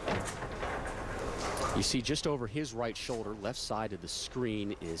 You see just over his right shoulder, left side of the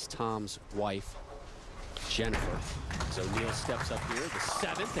screen, is Tom's wife, Jennifer. As O'Neal steps up here, the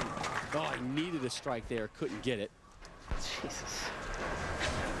 7th, and oh, he needed a strike there, couldn't get it. Jesus.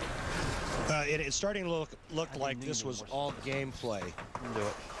 It's starting to look like this was all gameplay. Do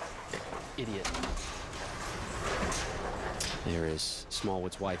it. Idiot. There is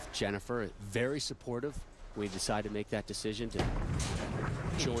Smallwood's wife, Jennifer, very supportive. We decided to make that decision to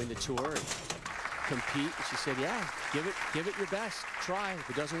join the tour and compete. And she said, yeah, give it your best. Try. If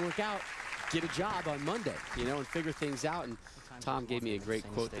it doesn't work out, get a job on Monday, you know, and figure things out. And Tom gave me a great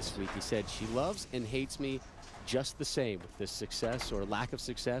quote this week. He said, she loves and hates me just the same with this success or lack of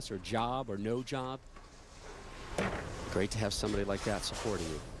success or job or no job. Great to have somebody like that supporting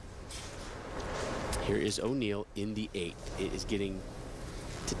you. Here is O'Neal in the 8th. It is getting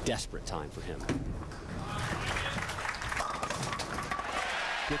to desperate time for him.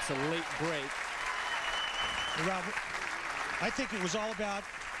 Gets a late break. Rob, I think it was all about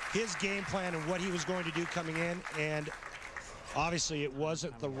his game plan and what he was going to do coming in, and obviously it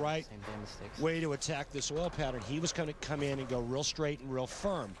wasn't the right way to attack this oil pattern. He was going to come in and go real straight and real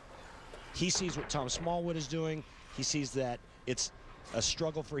firm. He sees what Tom Smallwood is doing. He sees that it's a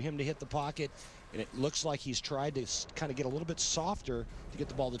struggle for him to hit the pocket, and it looks like he's tried to kind of get a little bit softer to get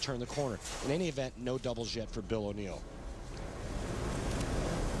the ball to turn the corner. In any event, no doubles yet for Bill O'Neal.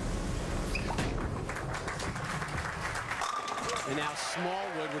 And now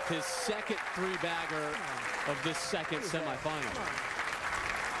Smallwood with his second 3-bagger of this second semifinal.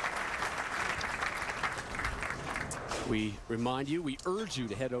 We remind you, we urge you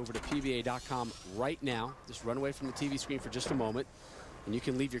to head over to PBA.com right now. Just run away from the TV screen for just a moment. And you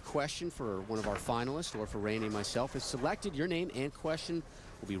can leave your question for one of our finalists or for Rainey and myself. If selected, your name and question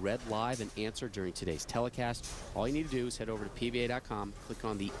will be read live and answered during today's telecast. All you need to do is head over to PBA.com, click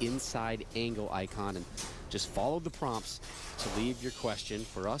on the inside angle icon, and just follow the prompts to leave your question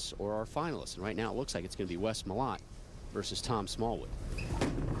for us or our finalists. And right now it looks like it's going to be Wes Malott versus Tom Smallwood.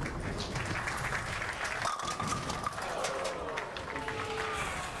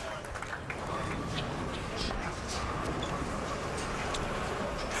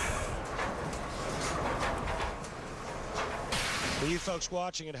 For you folks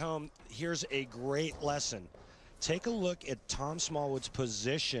watching at home, here's a great lesson. Take a look at Tom Smallwood's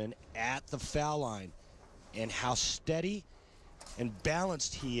position at the foul line and how steady and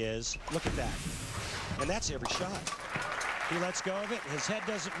balanced he is. Look at that. And that's every shot. He lets go of it. His head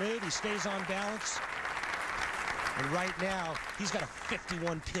doesn't move. He stays on balance. And right now, he's got a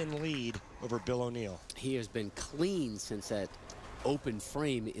 51-pin lead over Bill O'Neal. He has been clean since that open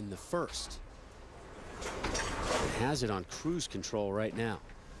frame in the first. Has it on cruise control right now.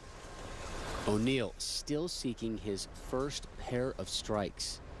 O'Neal still seeking his first pair of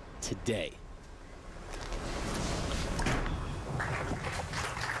strikes today.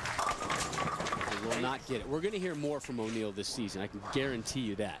 He will not get it. We're going to hear more from O'Neal this season. I can guarantee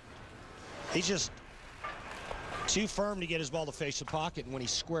you that. He's just too firm to get his ball to face the pocket, and when he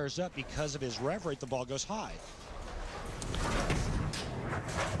squares up because of his rev rate, the ball goes high.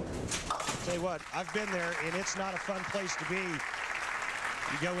 Tell you what, I've been there, and it's not a fun place to be.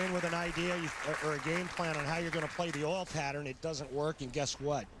 You go in with an idea or a game plan on how you're going to play the oil pattern. It doesn't work, and guess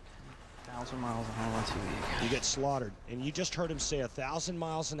what? 1,000 miles an hour on TV. You get slaughtered. And you just heard him say 1,000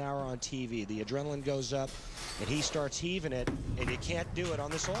 miles an hour on TV. The adrenaline goes up, and he starts heaving it, and you can't do it on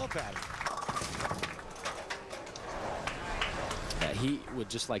this oil pattern. He would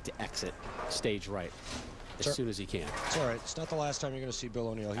just like to exit stage right as soon as he can. It's all right. It's not the last time you're going to see Bill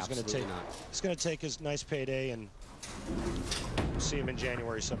O'Neal. He's going to take his nice payday, and see him in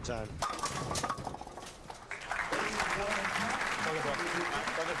January sometime.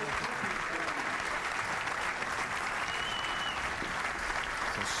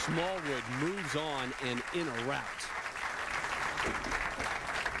 So Smallwood moves on and in a rout.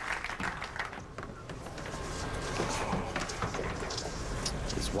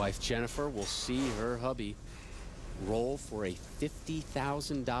 His wife Jennifer will see her hubby roll for a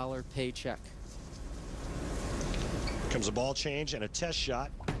 $50,000 paycheck. Comes a ball change and a test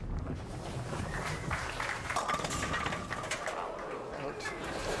shot.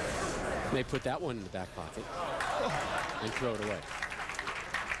 They put that one in the back pocket and throw it away.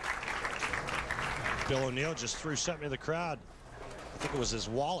 Bill O'Neill just threw something to the crowd. I think it was his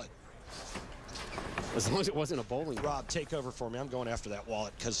wallet. As long as it wasn't a bowling ball. Rob, take over for me. I'm going after that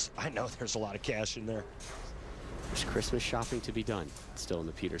wallet because I know there's a lot of cash in there. There's Christmas shopping to be done still in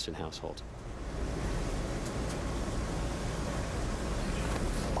the Peterson household.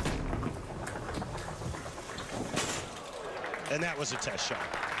 And that was a test shot.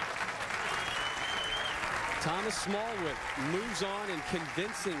 Thomas Smallwood moves on in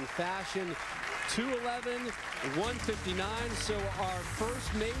convincing fashion. 211, 159. So our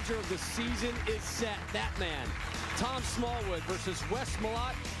first major of the season is set. That man, Tom Smallwood versus Wes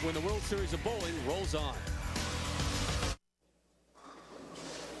Malott, when the World Series of Bowling rolls on.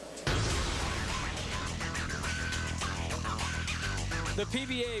 The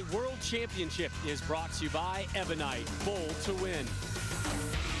PBA World Championship is brought to you by Ebonite, Bowl to Win.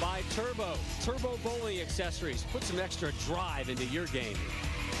 By Turbo Bowling Accessories. Put some extra drive into your game.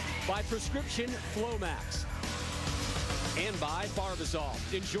 By Prescription Flomax. And by Barbazol.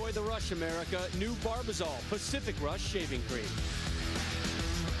 Enjoy the rush, America. New Barbazol Pacific Rush Shaving Cream.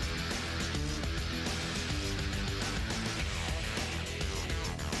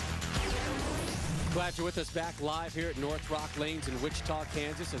 Glad you're with us back live here at Northrock Lanes in Wichita,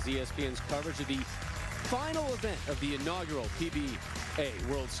 Kansas, as ESPN's coverage of the final event of the inaugural PBA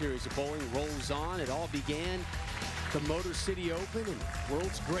World Series of Bowling rolls on. It all began the Motor City Open, and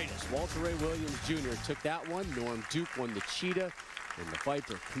world's greatest Walter Ray Williams Jr. took that one. Norm Duke won the Cheetah and the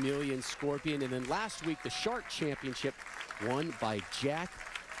Viper, Chameleon, Scorpion, and then last week the Shark Championship won by Jack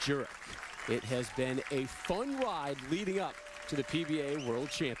Jurek. It has been a fun ride leading up to the PBA World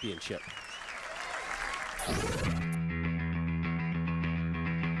Championship.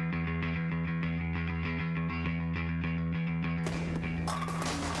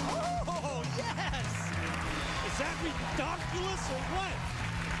 Oh, yes! Is that ridiculous or what?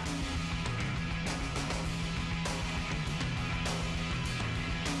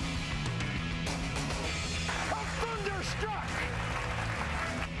 A thunderstruck!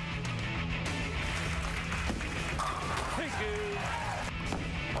 Thank you.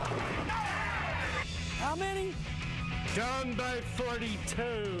 How many? Down by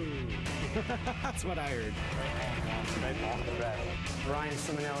 42. That's what I heard. Ryan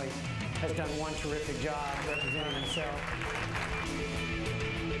Simonelli has done one terrific job representing himself.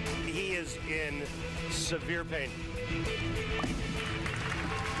 He is in severe pain.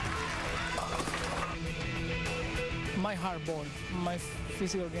 My hard ball, my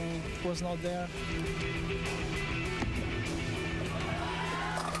physical game was not there.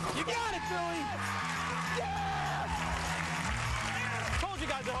 You got it, Billy! Told you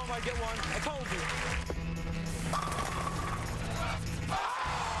guys at home I'd get one. I told you.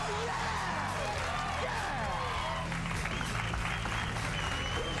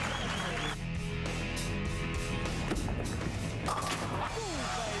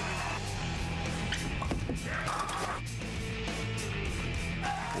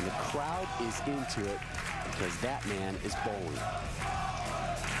 And the crowd is into it because that man is bowling.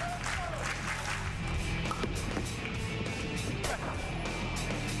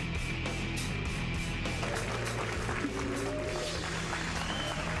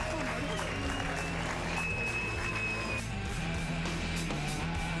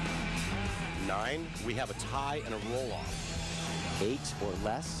 We have a tie and a roll-off. 8 or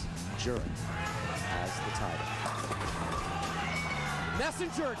less, Jurek has the title.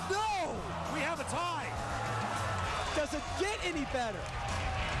 Messenger, no! We have a tie. Does it get any better?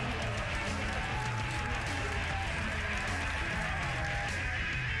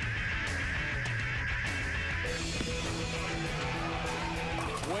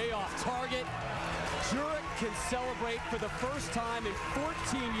 Way off target. Jurek can celebrate for the first time in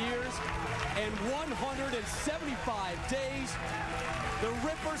 14 years and 175 days. The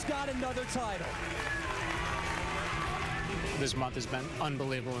Rippers got another title. This month has been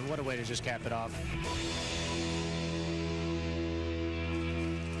unbelievable, and what a way to just cap it off.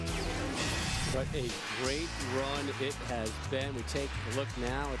 What a great run it has been. We take a look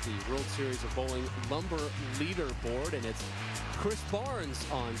now at the World Series of Bowling Lumber leaderboard, and it's Chris Barnes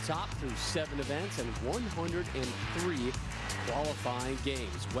on top through 7 events and 103 qualifying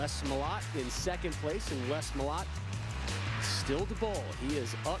games. Wes Malott in second place, and Wes Malott still to bowl. He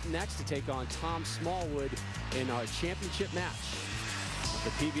is up next to take on Tom Smallwood in our championship match,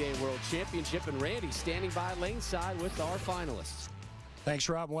 the PBA World Championship, and Randy standing by lane side with our finalists. Thanks,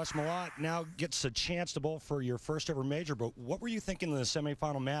 Rob. Wes Malott now gets a chance to bowl for your first ever major, but what were you thinking in the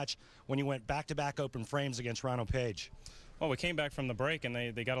semifinal match when you went back-to-back open frames against Rhino Page? Well, we came back from the break, and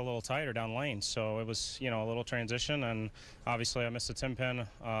they got a little tighter down lane, so it was, you know, a little transition, and obviously I missed a 10-pin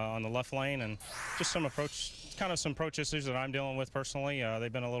on the left lane, and just some approach issues that I'm dealing with personally.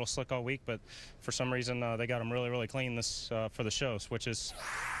 They've been a little slick all week, but for some reason they got them really, really clean this for the shows, which is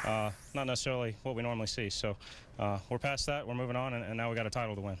not necessarily what we normally see. So we're past that, we're moving on, and now we got a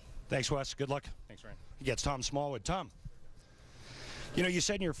title to win. Thanks, Wes. Good luck. Thanks, Ryan. He gets Tom Smallwood. Tom. You know, you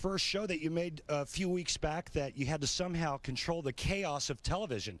said in your first show that you made a few weeks back that you had to somehow control the chaos of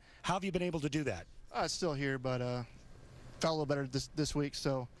television. How have you been able to do that? It's still here, but felt a little better this week,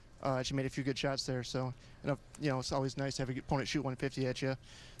 so actually made a few good shots there. So, you know, it's always nice to have your opponent shoot 150 at you,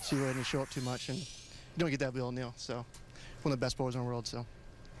 so you didn't show up too much, and you don't get that willy-nilly. So, one of the best bowlers in the world. So,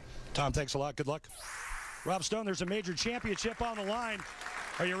 Tom, thanks a lot. Good luck. Rob Stone, there's a major championship on the line.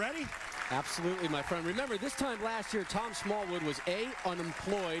 Are you ready? Absolutely, my friend. Remember, this time last year, Tom Smallwood was A,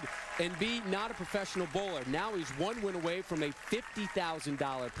 unemployed, and B, not a professional bowler. Now he's one win away from a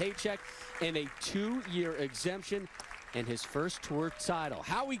 $50,000 paycheck and a 2-year exemption and his first tour title.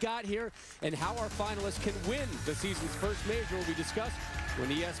 How we got here and how our finalists can win the season's first major will be discussed when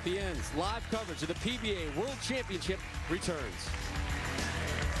ESPN's live coverage of the PBA World Championship returns.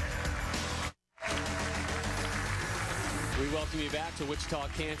 We welcome you back to Wichita,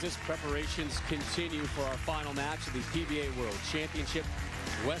 Kansas. Preparations continue for our final match of the PBA World Championship.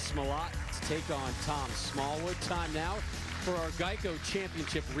 Wes Malott to take on Tom Smallwood. Time now for our Geico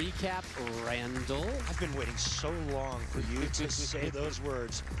Championship recap. Randall. I've been waiting so long for you to say those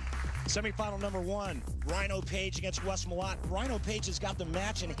words. Semifinal number 1, Rhino Page against Wes Malott. Rhino Page has got the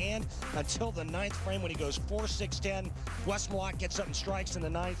match in hand until the 9th frame when he goes 4-6-10. Wes Malott gets up and strikes in the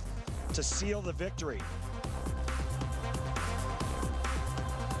 9th to seal the victory.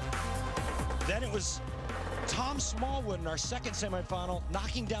 Then it was Tom Smallwood in our second semifinal,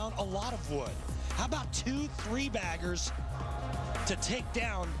 knocking down a lot of wood. How about 2 3-baggers to take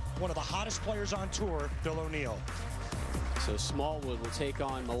down one of the hottest players on tour, Bill O'Neill? So Smallwood will take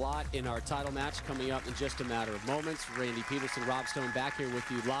on Malott in our title match coming up in just a matter of moments. Randy Peterson, Rob Stone back here with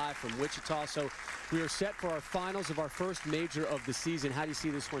you live from Wichita. So we are set for our finals of our first major of the season. How do you see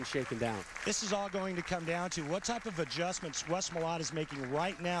this one shaking down? This is all going to come down to what type of adjustments Wes Malott is making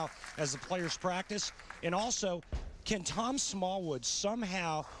right now as the players practice. And also, can Tom Smallwood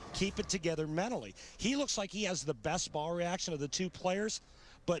somehow keep it together mentally? He looks like he has the best ball reaction of the 2 players,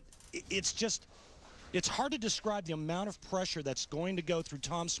 but it's hard to describe the amount of pressure that's going to go through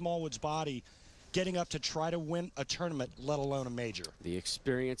Tom Smallwood's body getting up to try to win a tournament, let alone a major. The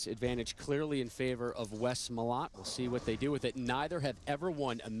experience advantage clearly in favor of Wes Malott. We'll see what they do with it. Neither have ever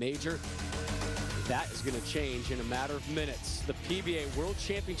won a major. That is going to change in a matter of minutes. The PBA World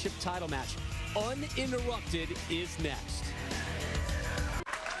Championship title match, uninterrupted, is next.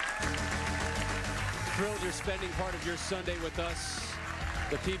 Thrilled you're spending part of your Sunday with us.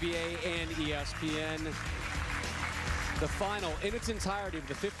 The PBA and ESPN. The final in its entirety of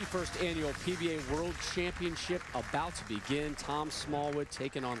the 51st annual PBA World Championship about to begin. Tom Smallwood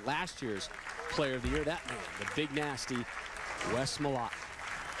taking on last year's Player of the Year. That man, the big nasty, Wes Malott.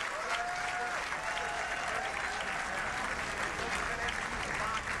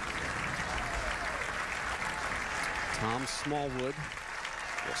 Tom Smallwood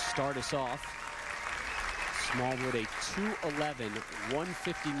will start us off. Smallwood a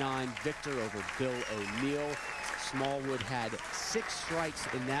 2-11-159 victor over Bill O'Neill. Smallwood had 6 strikes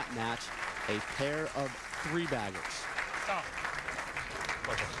in that match, a pair of 3-baggers.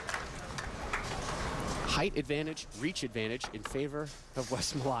 Height advantage, reach advantage in favor of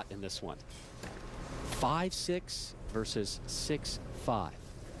Wes Malott in this one. 5'6" versus 6'5".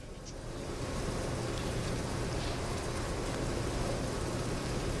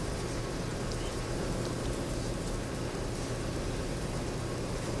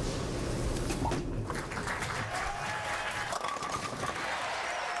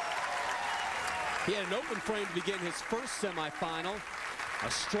 He had an open frame to begin his first semifinal.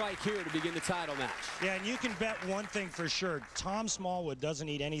 A strike here to begin the title match. Yeah, and you can bet one thing for sure. Tom Smallwood doesn't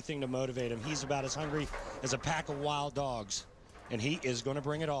need anything to motivate him. He's about as hungry as a pack of wild dogs. And he is going to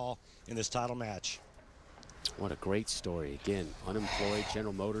bring it all in this title match. What a great story. Again, unemployed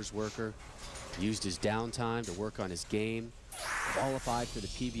General Motors worker. Used his downtime to work on his game. Qualified for the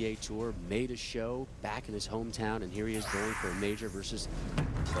PBA Tour. Made a show back in his hometown. And here he is going for a major versus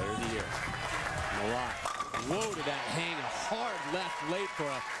Player of the Year. Malott. Whoa to that hang, a hard left late for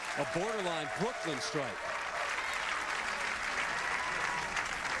a borderline Brooklyn strike.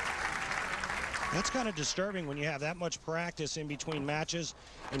 That's kind of disturbing when you have that much practice in between matches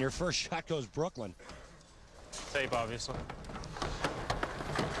and your first shot goes Brooklyn. Tape, obviously.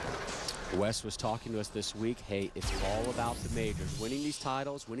 Wes was talking to us this week. Hey, it's all about the majors. Winning these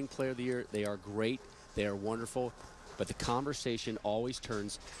titles, winning Player of the Year, they are great. They are wonderful. But the conversation always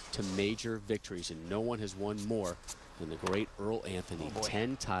turns to major victories, and no one has won more than the great Earl Anthony.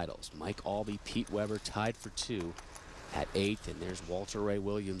 10 titles. Mike Albee, Pete Weber tied for 2 at 8th, and there's Walter Ray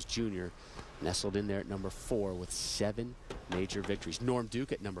Williams Jr. nestled in there at number 4 with 7 major victories. Norm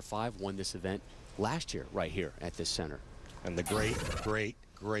Duke at number 5 won this event last year right here at this center. And the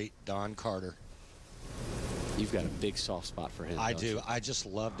great Don Carter. You've got a big soft spot for him. I do. I just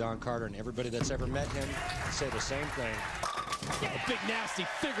love Don Carter, and everybody that's ever met him say the same thing. Yeah, Big Nasty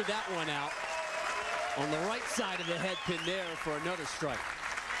figured that one out on the right side of the head pin there for another strike.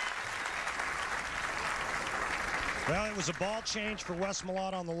 Well, it was a ball change for Wes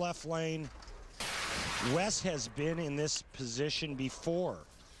Malott on the left lane. Wes has been in this position before.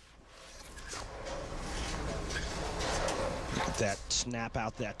 Look at that snap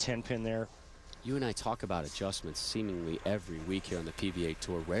out that 10 pin there. You and I talk about adjustments seemingly every week here on the PBA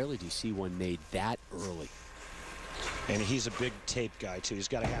Tour. Rarely do you see one made that early. And he's a big tape guy, too. He's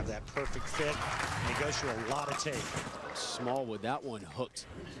got to have that perfect fit, and he goes through a lot of tape. Smallwood, that one hooked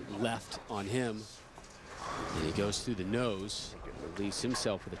left on him. And he goes through the nose, leaves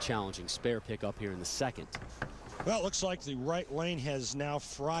himself with a challenging spare pick up here in the second. Well, it looks like the right lane has now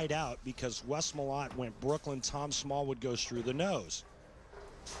fried out because Wes Malott went Brooklyn. Tom Smallwood goes through the nose.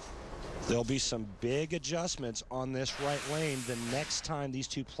 There'll be some big adjustments on this right lane the next time these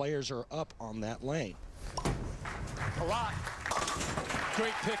two players are up on that lane. A lot.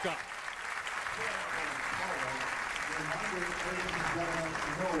 Great pickup.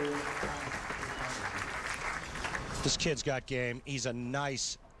 This kid's got game. He's a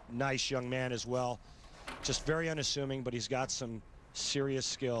nice young man as well. Just very unassuming, but he's got some serious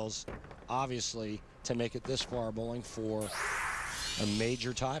skills, obviously, to make it this far bowling for a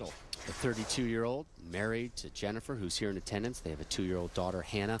major title. The 32-year-old married to Jennifer, who's here in attendance. They have a 2-year-old daughter,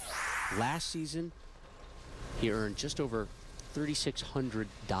 Hannah. Last season, he earned just over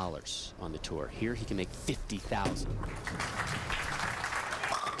 $3,600 on the tour. Here, he can make $50,000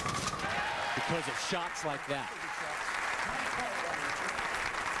 because of shots like that.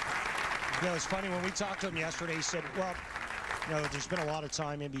 You know, it's funny, when we talked to him yesterday, he said, well, you know, there's been a lot of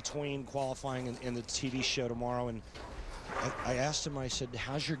time in between qualifying and the TV show tomorrow, and I asked him, I said,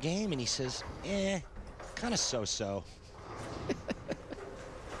 how's your game? And he says, kind of so-so.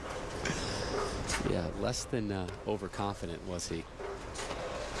 Yeah, less than overconfident was he.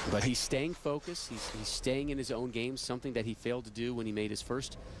 But he's staying focused. He's staying in his own game, something that he failed to do when he made his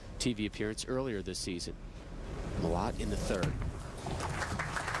first TV appearance earlier this season. Malott in the third.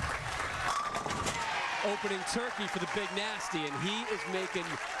 Opening turkey for the Big Nasty, and he is making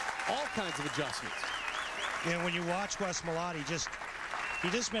all kinds of adjustments. You know, when you watch Wes Malott, he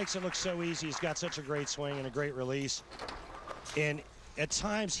just makes it look so easy. He's got such a great swing and a great release. And at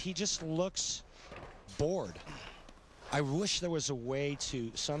times, he just looks bored. I wish there was a way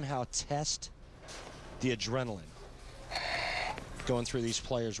to somehow test the adrenaline going through these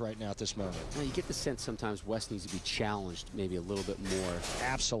players right now at this moment. Well, you get the sense sometimes Wes needs to be challenged maybe a little bit more.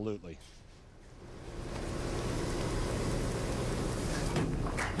 Absolutely.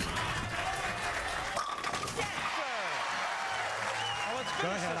 Go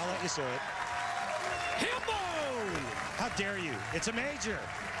ahead, I'll let you say it. Himbo! How dare you? It's a major.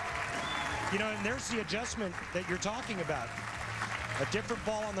 You know, and there's the adjustment that you're talking about. A different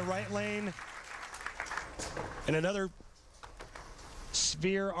ball on the right lane and another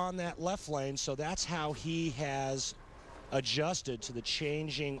sphere on that left lane. So that's how he has adjusted to the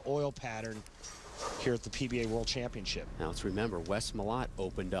changing oil pattern here at the PBA World Championship. Now let's remember, Wes Malott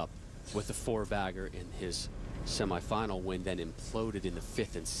opened up with a 4-bagger in his semifinal win, then imploded in the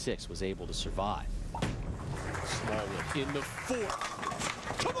 5th and 6th, was able to survive. Smallwood in the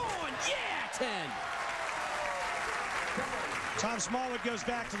 4th. Come on, yeah, 10. Tom Smallwood goes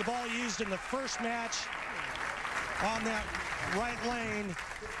back to the ball used in the first match on that right lane.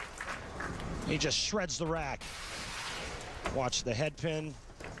 He just shreds the rack. Watch the head pin,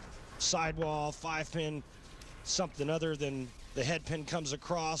 sidewall, 5-pin, something other than the head pin comes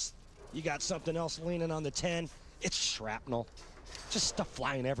across. You got something else leaning on the 10. It's shrapnel. Just stuff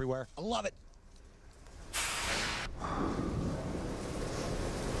flying everywhere. I love it.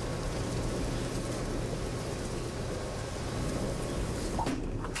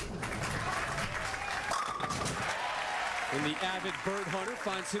 And the avid bird hunter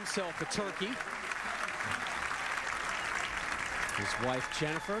finds himself a turkey. His wife,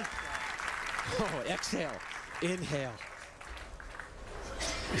 Jennifer, Oh, exhale, inhale.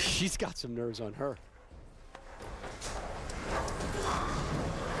 She's got some nerves on her.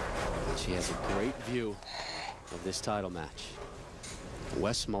 She has a great view of this title match.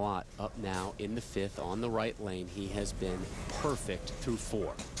 Wes Malott up now in the 5th on the right lane. He has been perfect through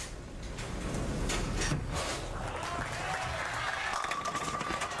 4.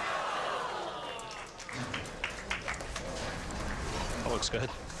 Looks good.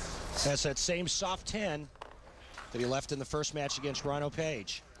 That's that same soft 10 that he left in the first match against Rhino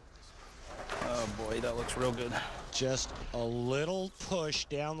Page. Oh boy, that looks real good. Just a little push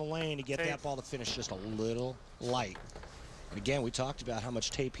down the lane to get that ball to finish just a little light. And again, we talked about how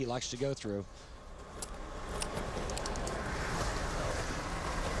much tape he likes to go through.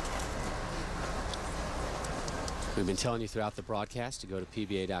 We've been telling you throughout the broadcast to go to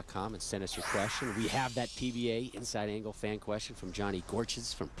PBA.com and send us your question. We have that PBA Inside Angle fan question from Johnny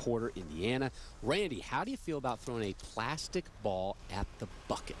Gorches from Porter, Indiana. Randy, how do you feel about throwing a plastic ball at the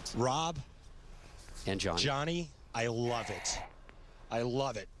bucket? Rob and Johnny, I love it. I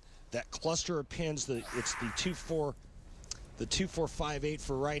love it. That cluster of pins, it's the 2-4, the 2-4-5-8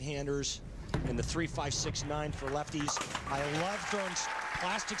 for right-handers, and the 3-5-6-9 for lefties. I love throwing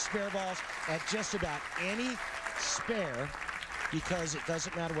plastic spare balls at just about any spare because it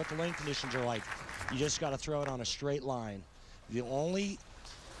doesn't matter what the lane conditions are like. You just got to throw it on a straight line. The only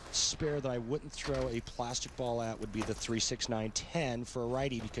spare that I wouldn't throw a plastic ball at would be the 3-6-9-10 for a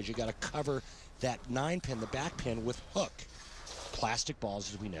righty because you got to cover that 9-pin, the back pin, with hook. Plastic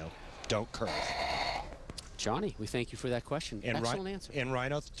balls, as we know, don't curve. Johnny, we thank you for that question. And excellent answer. And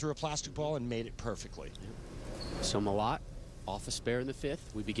Rhino threw a plastic ball and made it perfectly. Yep. So Malott off a spare in the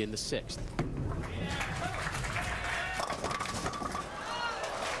 5th. We begin the 6th.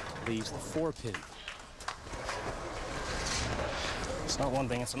 Leaves the 4-pin. It's not one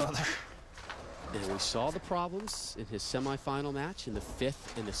thing, it's another. And we saw the problems in his semifinal match in the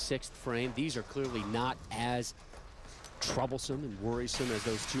 5th and the 6th frame. These are clearly not as troublesome and worrisome as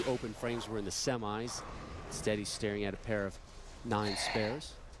those 2 open frames were in the semis. Instead, he's staring at a pair of 9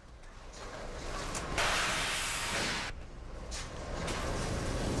 spares.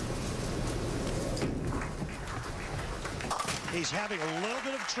 He's having a little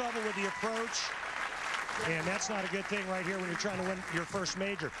bit of trouble with the approach, and that's not a good thing right here when you're trying to win your first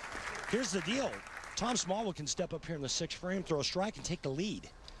major. Here's the deal. Tom Smallwood can step up here in the 6th frame, throw a strike, and take the lead.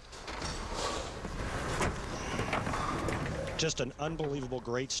 Just an unbelievable,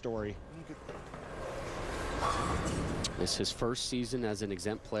 great story. This is his first season as an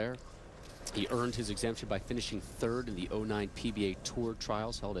exempt player. He earned his exemption by finishing 3rd in the 09 PBA Tour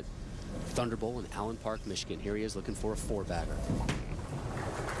Trials held at Thunder Bowl in Allen Park, Michigan. Here he is looking for a 4-bagger.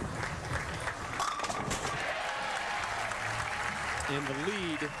 And the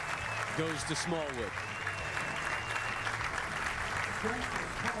lead goes to Smallwood.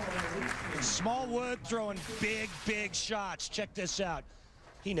 Smallwood throwing big, big shots. Check this out.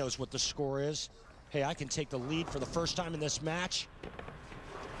 He knows what the score is. Hey, I can take the lead for the first time in this match.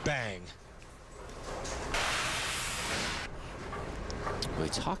 Bang. Well, I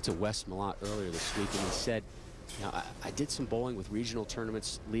talked to Wes Malott earlier this week, and he said, you know, I did some bowling with regional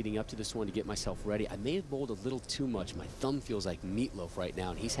tournaments leading up to this one to get myself ready. I may have bowled a little too much. My thumb feels like meatloaf right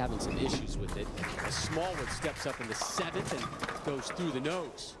now, and he's having some issues with it. As Smallwood steps up in the 7th and goes through the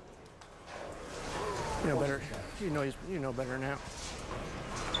nose. You know better. You know better now.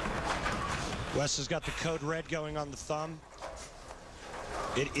 Wes has got the code red going on the thumb.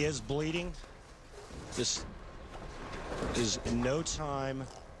 It is bleeding. This is no time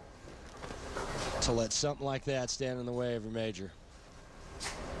to let something like that stand in the way of your major.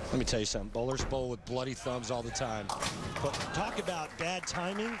 Let me tell you something. Bowlers bowl with bloody thumbs all the time. But talk about bad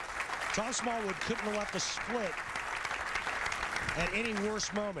timing. Tom Smallwood couldn't have left a split at any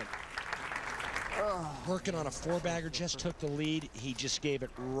worse moment. Working on a 4-bagger, just took the lead. He just gave it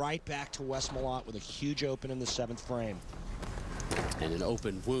right back to Wes Malott with a huge open in the 7th frame. And an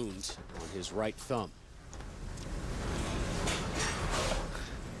open wound on his right thumb.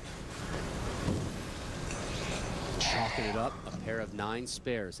 Chalking it up, a pair of 9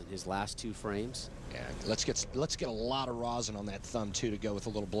 spares in his last 2 frames. Yeah, let's get a lot of rosin on that thumb too to go with a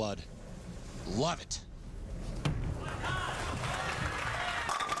little blood. Love it.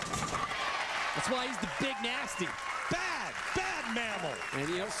 That's why he's the big nasty. Bad mammal. And,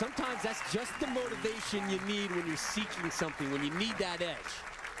 you know, sometimes that's just the motivation you need when you're seeking something, when you need that edge.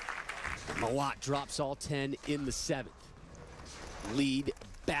 Malott drops all 10 in the 7th. Lead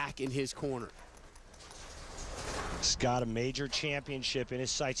back in his corner. He's got a major championship in his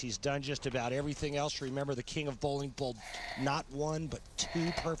sights. He's done just about everything else. Remember, the king of bowling bowled not 1, but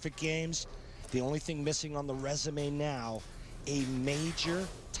 2 perfect games. The only thing missing on the resume now, a major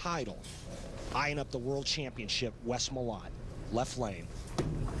title. Eyeing up the World Championship, Wes Malott, left lane.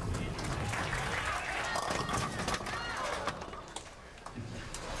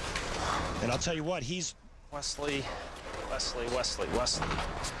 And I'll tell you what, he's... Wesley.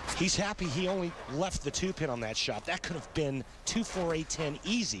 He's happy he only left the 2-pin on that shot. That could have been 2-4-8-10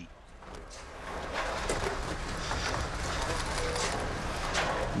 easy.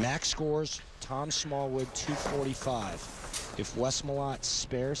 Max scores, Tom Smallwood, 245. If Wes Malott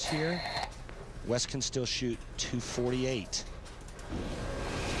spares here, Wes can still shoot 248.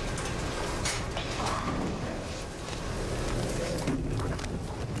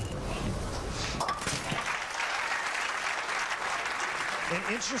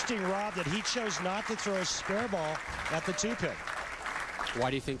 And interesting, Rob, that he chose not to throw a spare ball at the 2-pin. Why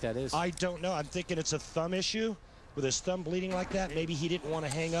do you think that is? I don't know. I'm thinking it's a thumb issue. With his thumb bleeding like that, maybe he didn't want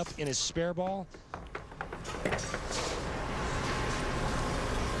to hang up in his spare ball.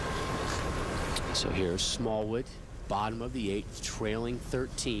 So here's Smallwood, bottom of the 8th, trailing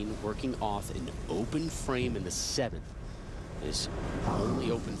 13, working off an open frame in the 7th. His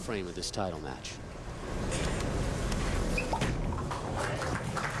only open frame of this title match.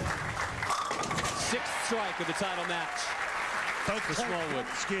 Sixth strike of the title match. Both for Smallwood.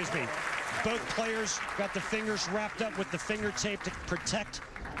 Excuse me. Both players got the fingers wrapped up with the finger tape to protect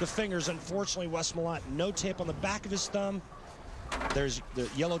the fingers. Unfortunately, Wes Malott, no tape on the back of his thumb. There's the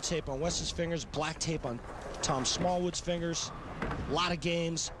yellow tape on Wes's fingers, black tape on Tom Smallwood's fingers. A lot of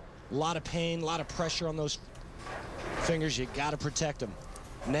games, a lot of pain, a lot of pressure on those fingers. You got to protect them.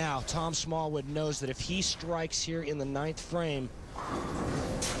 Now, Tom Smallwood knows that if he strikes here in the 9th frame,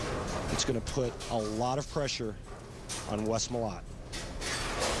 it's going to put a lot of pressure on Wes Malott.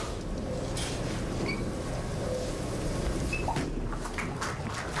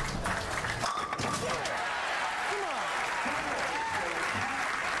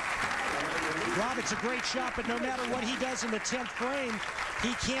 Rob, it's a great shot, but no matter what he does in the 10th frame,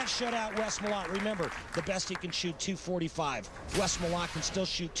 he can't shut out Wes Malott. Remember, the best he can shoot 245. Wes Malott can still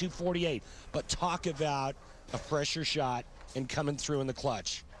shoot 248. But talk about a pressure shot and coming through in the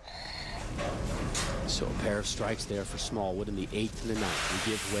clutch. So a pair of strikes there for Smallwood in the 8th and the 9th.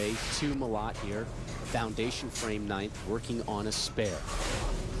 We give way to Malott here. Foundation frame 9th, working on a spare.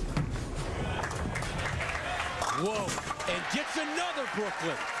 Whoa, and gets another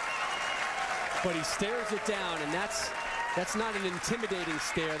Brooklyn. But he stares it down, and that's not an intimidating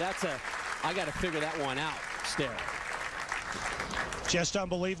stare. That's a, I got to figure that one out stare. Just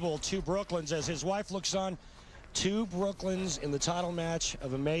unbelievable. 2 Brooklyns as his wife looks on. 2 Brooklyns in the title match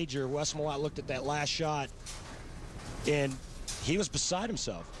of a major. Wes Malott looked at that last shot, and he was beside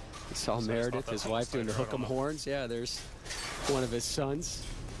himself. He saw Meredith, his wife, doing the hook 'em horns. Yeah, there's one of his sons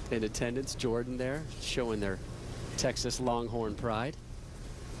in attendance, Jordan, there, showing their Texas Longhorn pride.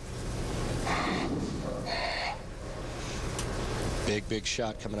 Big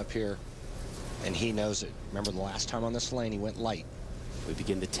shot coming up here, and he knows it. Remember the last time on this lane, he went light. We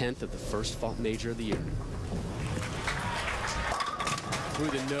begin the 10th of the first fault major of the year.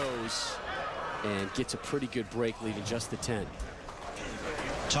 Through the nose, and gets a pretty good break, leaving just the 10.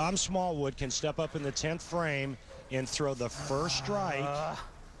 Tom Smallwood can step up in the 10th frame and throw the first strike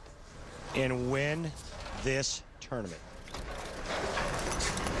and win this tournament.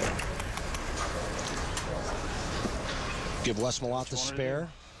 Give Wes Malott the spare.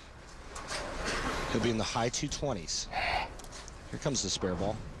 He'll be in the high 220s. Here comes the spare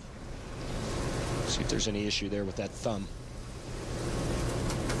ball. See if there's any issue there with that thumb.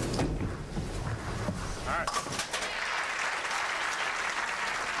 All right.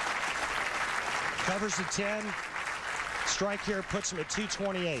 Covers the 10. Strike here puts him at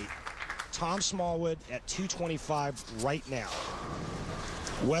 228. Tom Smallwood at 225 right now.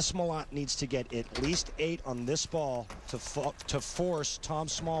 Wes Malott needs to get at least 8 on this ball to force Tom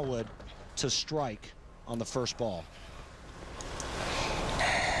Smallwood to strike on the first ball.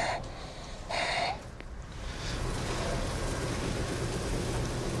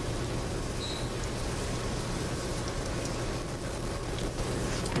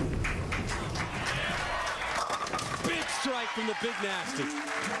 Big strike from the Big Nasty.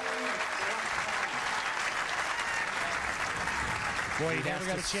 Boy, he never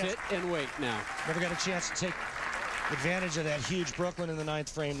got a chance. Sit and wait now. Never got a chance to take advantage of that huge Brooklyn in the 9th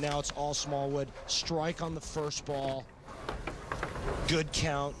frame. Now it's all Smallwood. Strike on the first ball. Good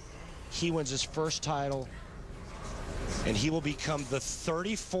count. He wins his first title. And he will become the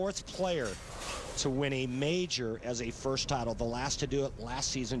 34th player to win a major as a first title. The last to do it last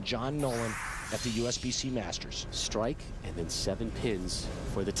season, John Nolan at the USBC Masters. Strike and then 7 pins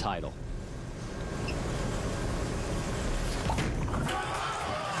for the title.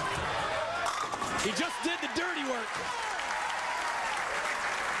 He just did the dirty work.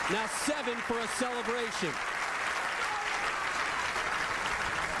 Now 7 for a celebration.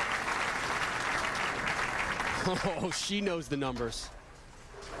 Oh, she knows the numbers.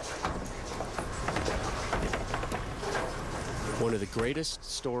 One of the greatest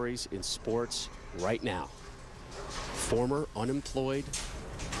stories in sports right now. Former unemployed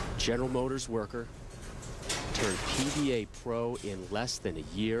General Motors worker turned PBA pro in less than a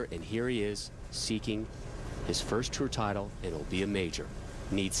year, and here he is seeking his first tour title, and it'll be a major.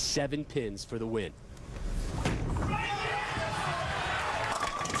 Needs 7 pins for the win.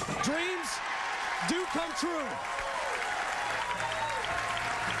 Dreams do come true.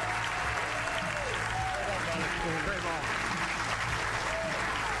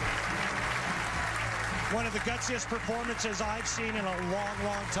 One of the gutsiest performances I've seen in a long,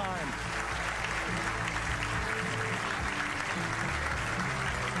 long time.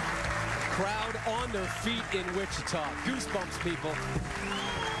 Crowd on their feet in Wichita. Goosebumps, people.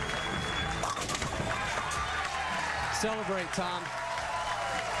 Celebrate, Tom.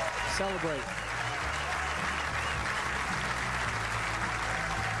 Celebrate.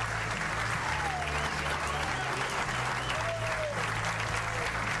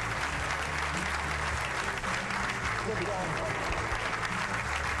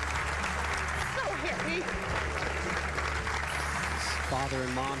 So happy. Father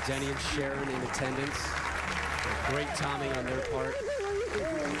and mom, Denny and Sharon, in attendance. Great timing on their part.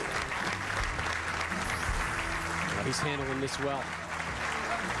 He's handling this well.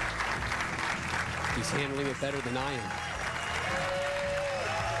 He's handling it better than I am.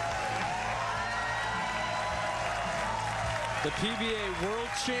 The PBA World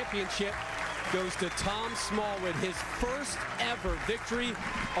Championship goes to Tom Smallwood, his first ever victory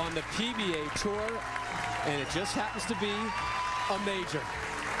on the PBA Tour, and it just happens to be a major.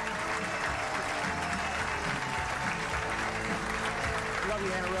 Love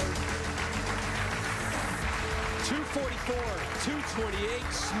you, Anna Rose. 244, 228,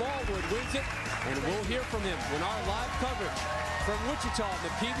 Smallwood wins it, and we'll hear from him when our live coverage from Wichita in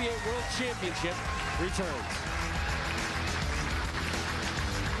the PBA World Championship returns.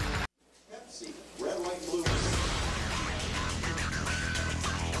 Pepsi, red, white, blue.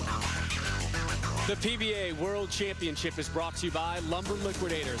 The PBA World Championship is brought to you by Lumber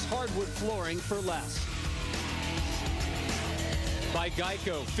Liquidators, hardwood flooring for less. By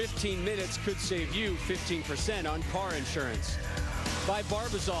Geico, 15 minutes could save you 15% on car insurance. By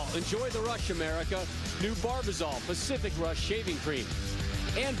Barbazol, enjoy the rush, America. New Barbazol Pacific Rush Shaving Cream.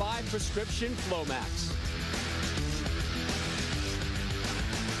 And by Prescription Flomax.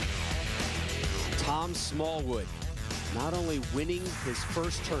 Tom Smallwood, not only winning his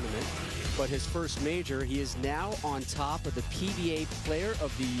first tournament, but his first major. He is now on top of the PBA Player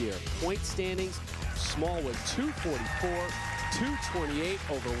of the Year. Point standings, Smallwood 244, 228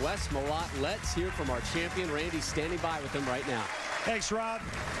 over Wes Malott. Let's hear from our champion. Randy's standing by with him right now. Thanks, Rob.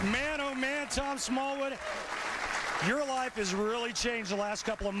 Man, oh man, Tom Smallwood, your life has really changed the last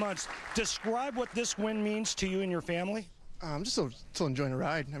couple of months. Describe what this win means to you and your family. I'm just still enjoying the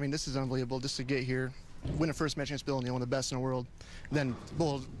ride. I mean, this is unbelievable just to get here, win a first match against Bill O'Neill, one of the best in the world. Then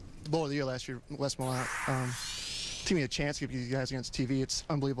Bull of the Year last year, Wes Malott. To me, a chance to give you guys against TV. It's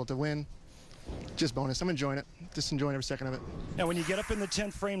unbelievable to win. Just bonus. I'm enjoying it. Just enjoying every second of it. Now, when you get up in the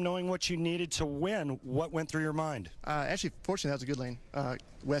 10th frame knowing what you needed to win, what went through your mind? Actually, fortunately, that was a good lane.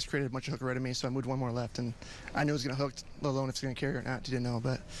 Wes created a bunch of hook right at me, so I moved one more left, and I knew it was going to hook, let alone if it's going to carry or not. Didn't know,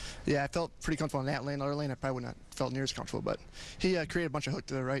 but yeah, I felt pretty comfortable in that lane. The other lane, I probably would not felt near as comfortable, but he created a bunch of hook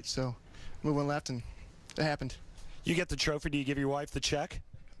to the right, so moved one left, and it happened. You get the trophy. Do you give your wife the check?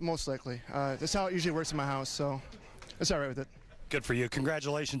 Most likely. That's how it usually works in my house, so it's all right with it. Good for you.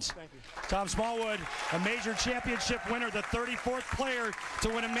 Congratulations. Thank you. Tom Smallwood, a major championship winner, the 34th player to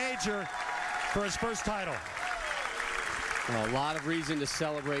win a major for his first title. Well, a lot of reason to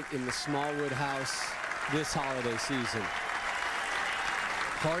celebrate in the Smallwood house this holiday season.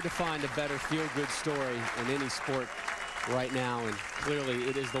 Hard to find a better feel-good story in any sport right now, and clearly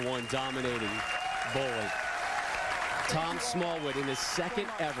it is the one dominating bowling. Tom Smallwood, in his second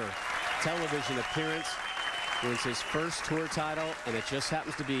ever television appearance, wins his first tour title, and it just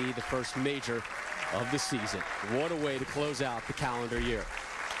happens to be the first major of the season. What a way to close out the calendar year.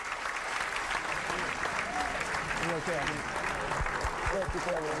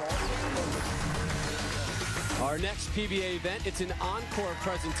 Our next PBA event, it's an encore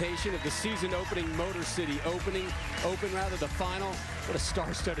presentation of the season opening Motor City Open, the final. What a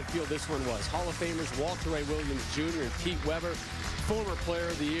star-studded field this one was. Hall of Famers Walter Ray Williams Jr. and Pete Weber, former Player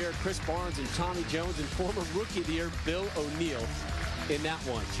of the Year Chris Barnes and Tommy Jones, and former Rookie of the Year Bill O'Neill in that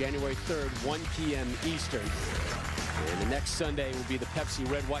one. January 3rd, 1 p.m. Eastern. And the next Sunday will be the Pepsi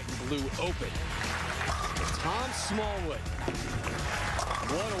Red, White, and Blue Open. Tom Smallwood.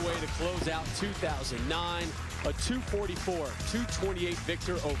 What a way to close out 2009. A 244-228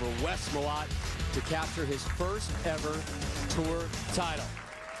 victor over Wes Malott to capture his first ever tour title.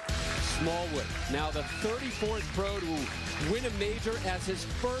 Smallwood, now the 34th pro to win a major as his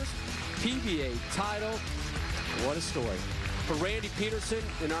first PBA title. What a story. For Randy Peterson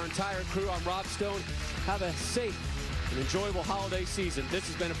and our entire crew, I'm Rob Stone. Have a safe and enjoyable holiday season. This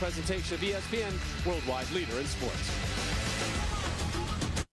has been a presentation of ESPN, worldwide leader in sports.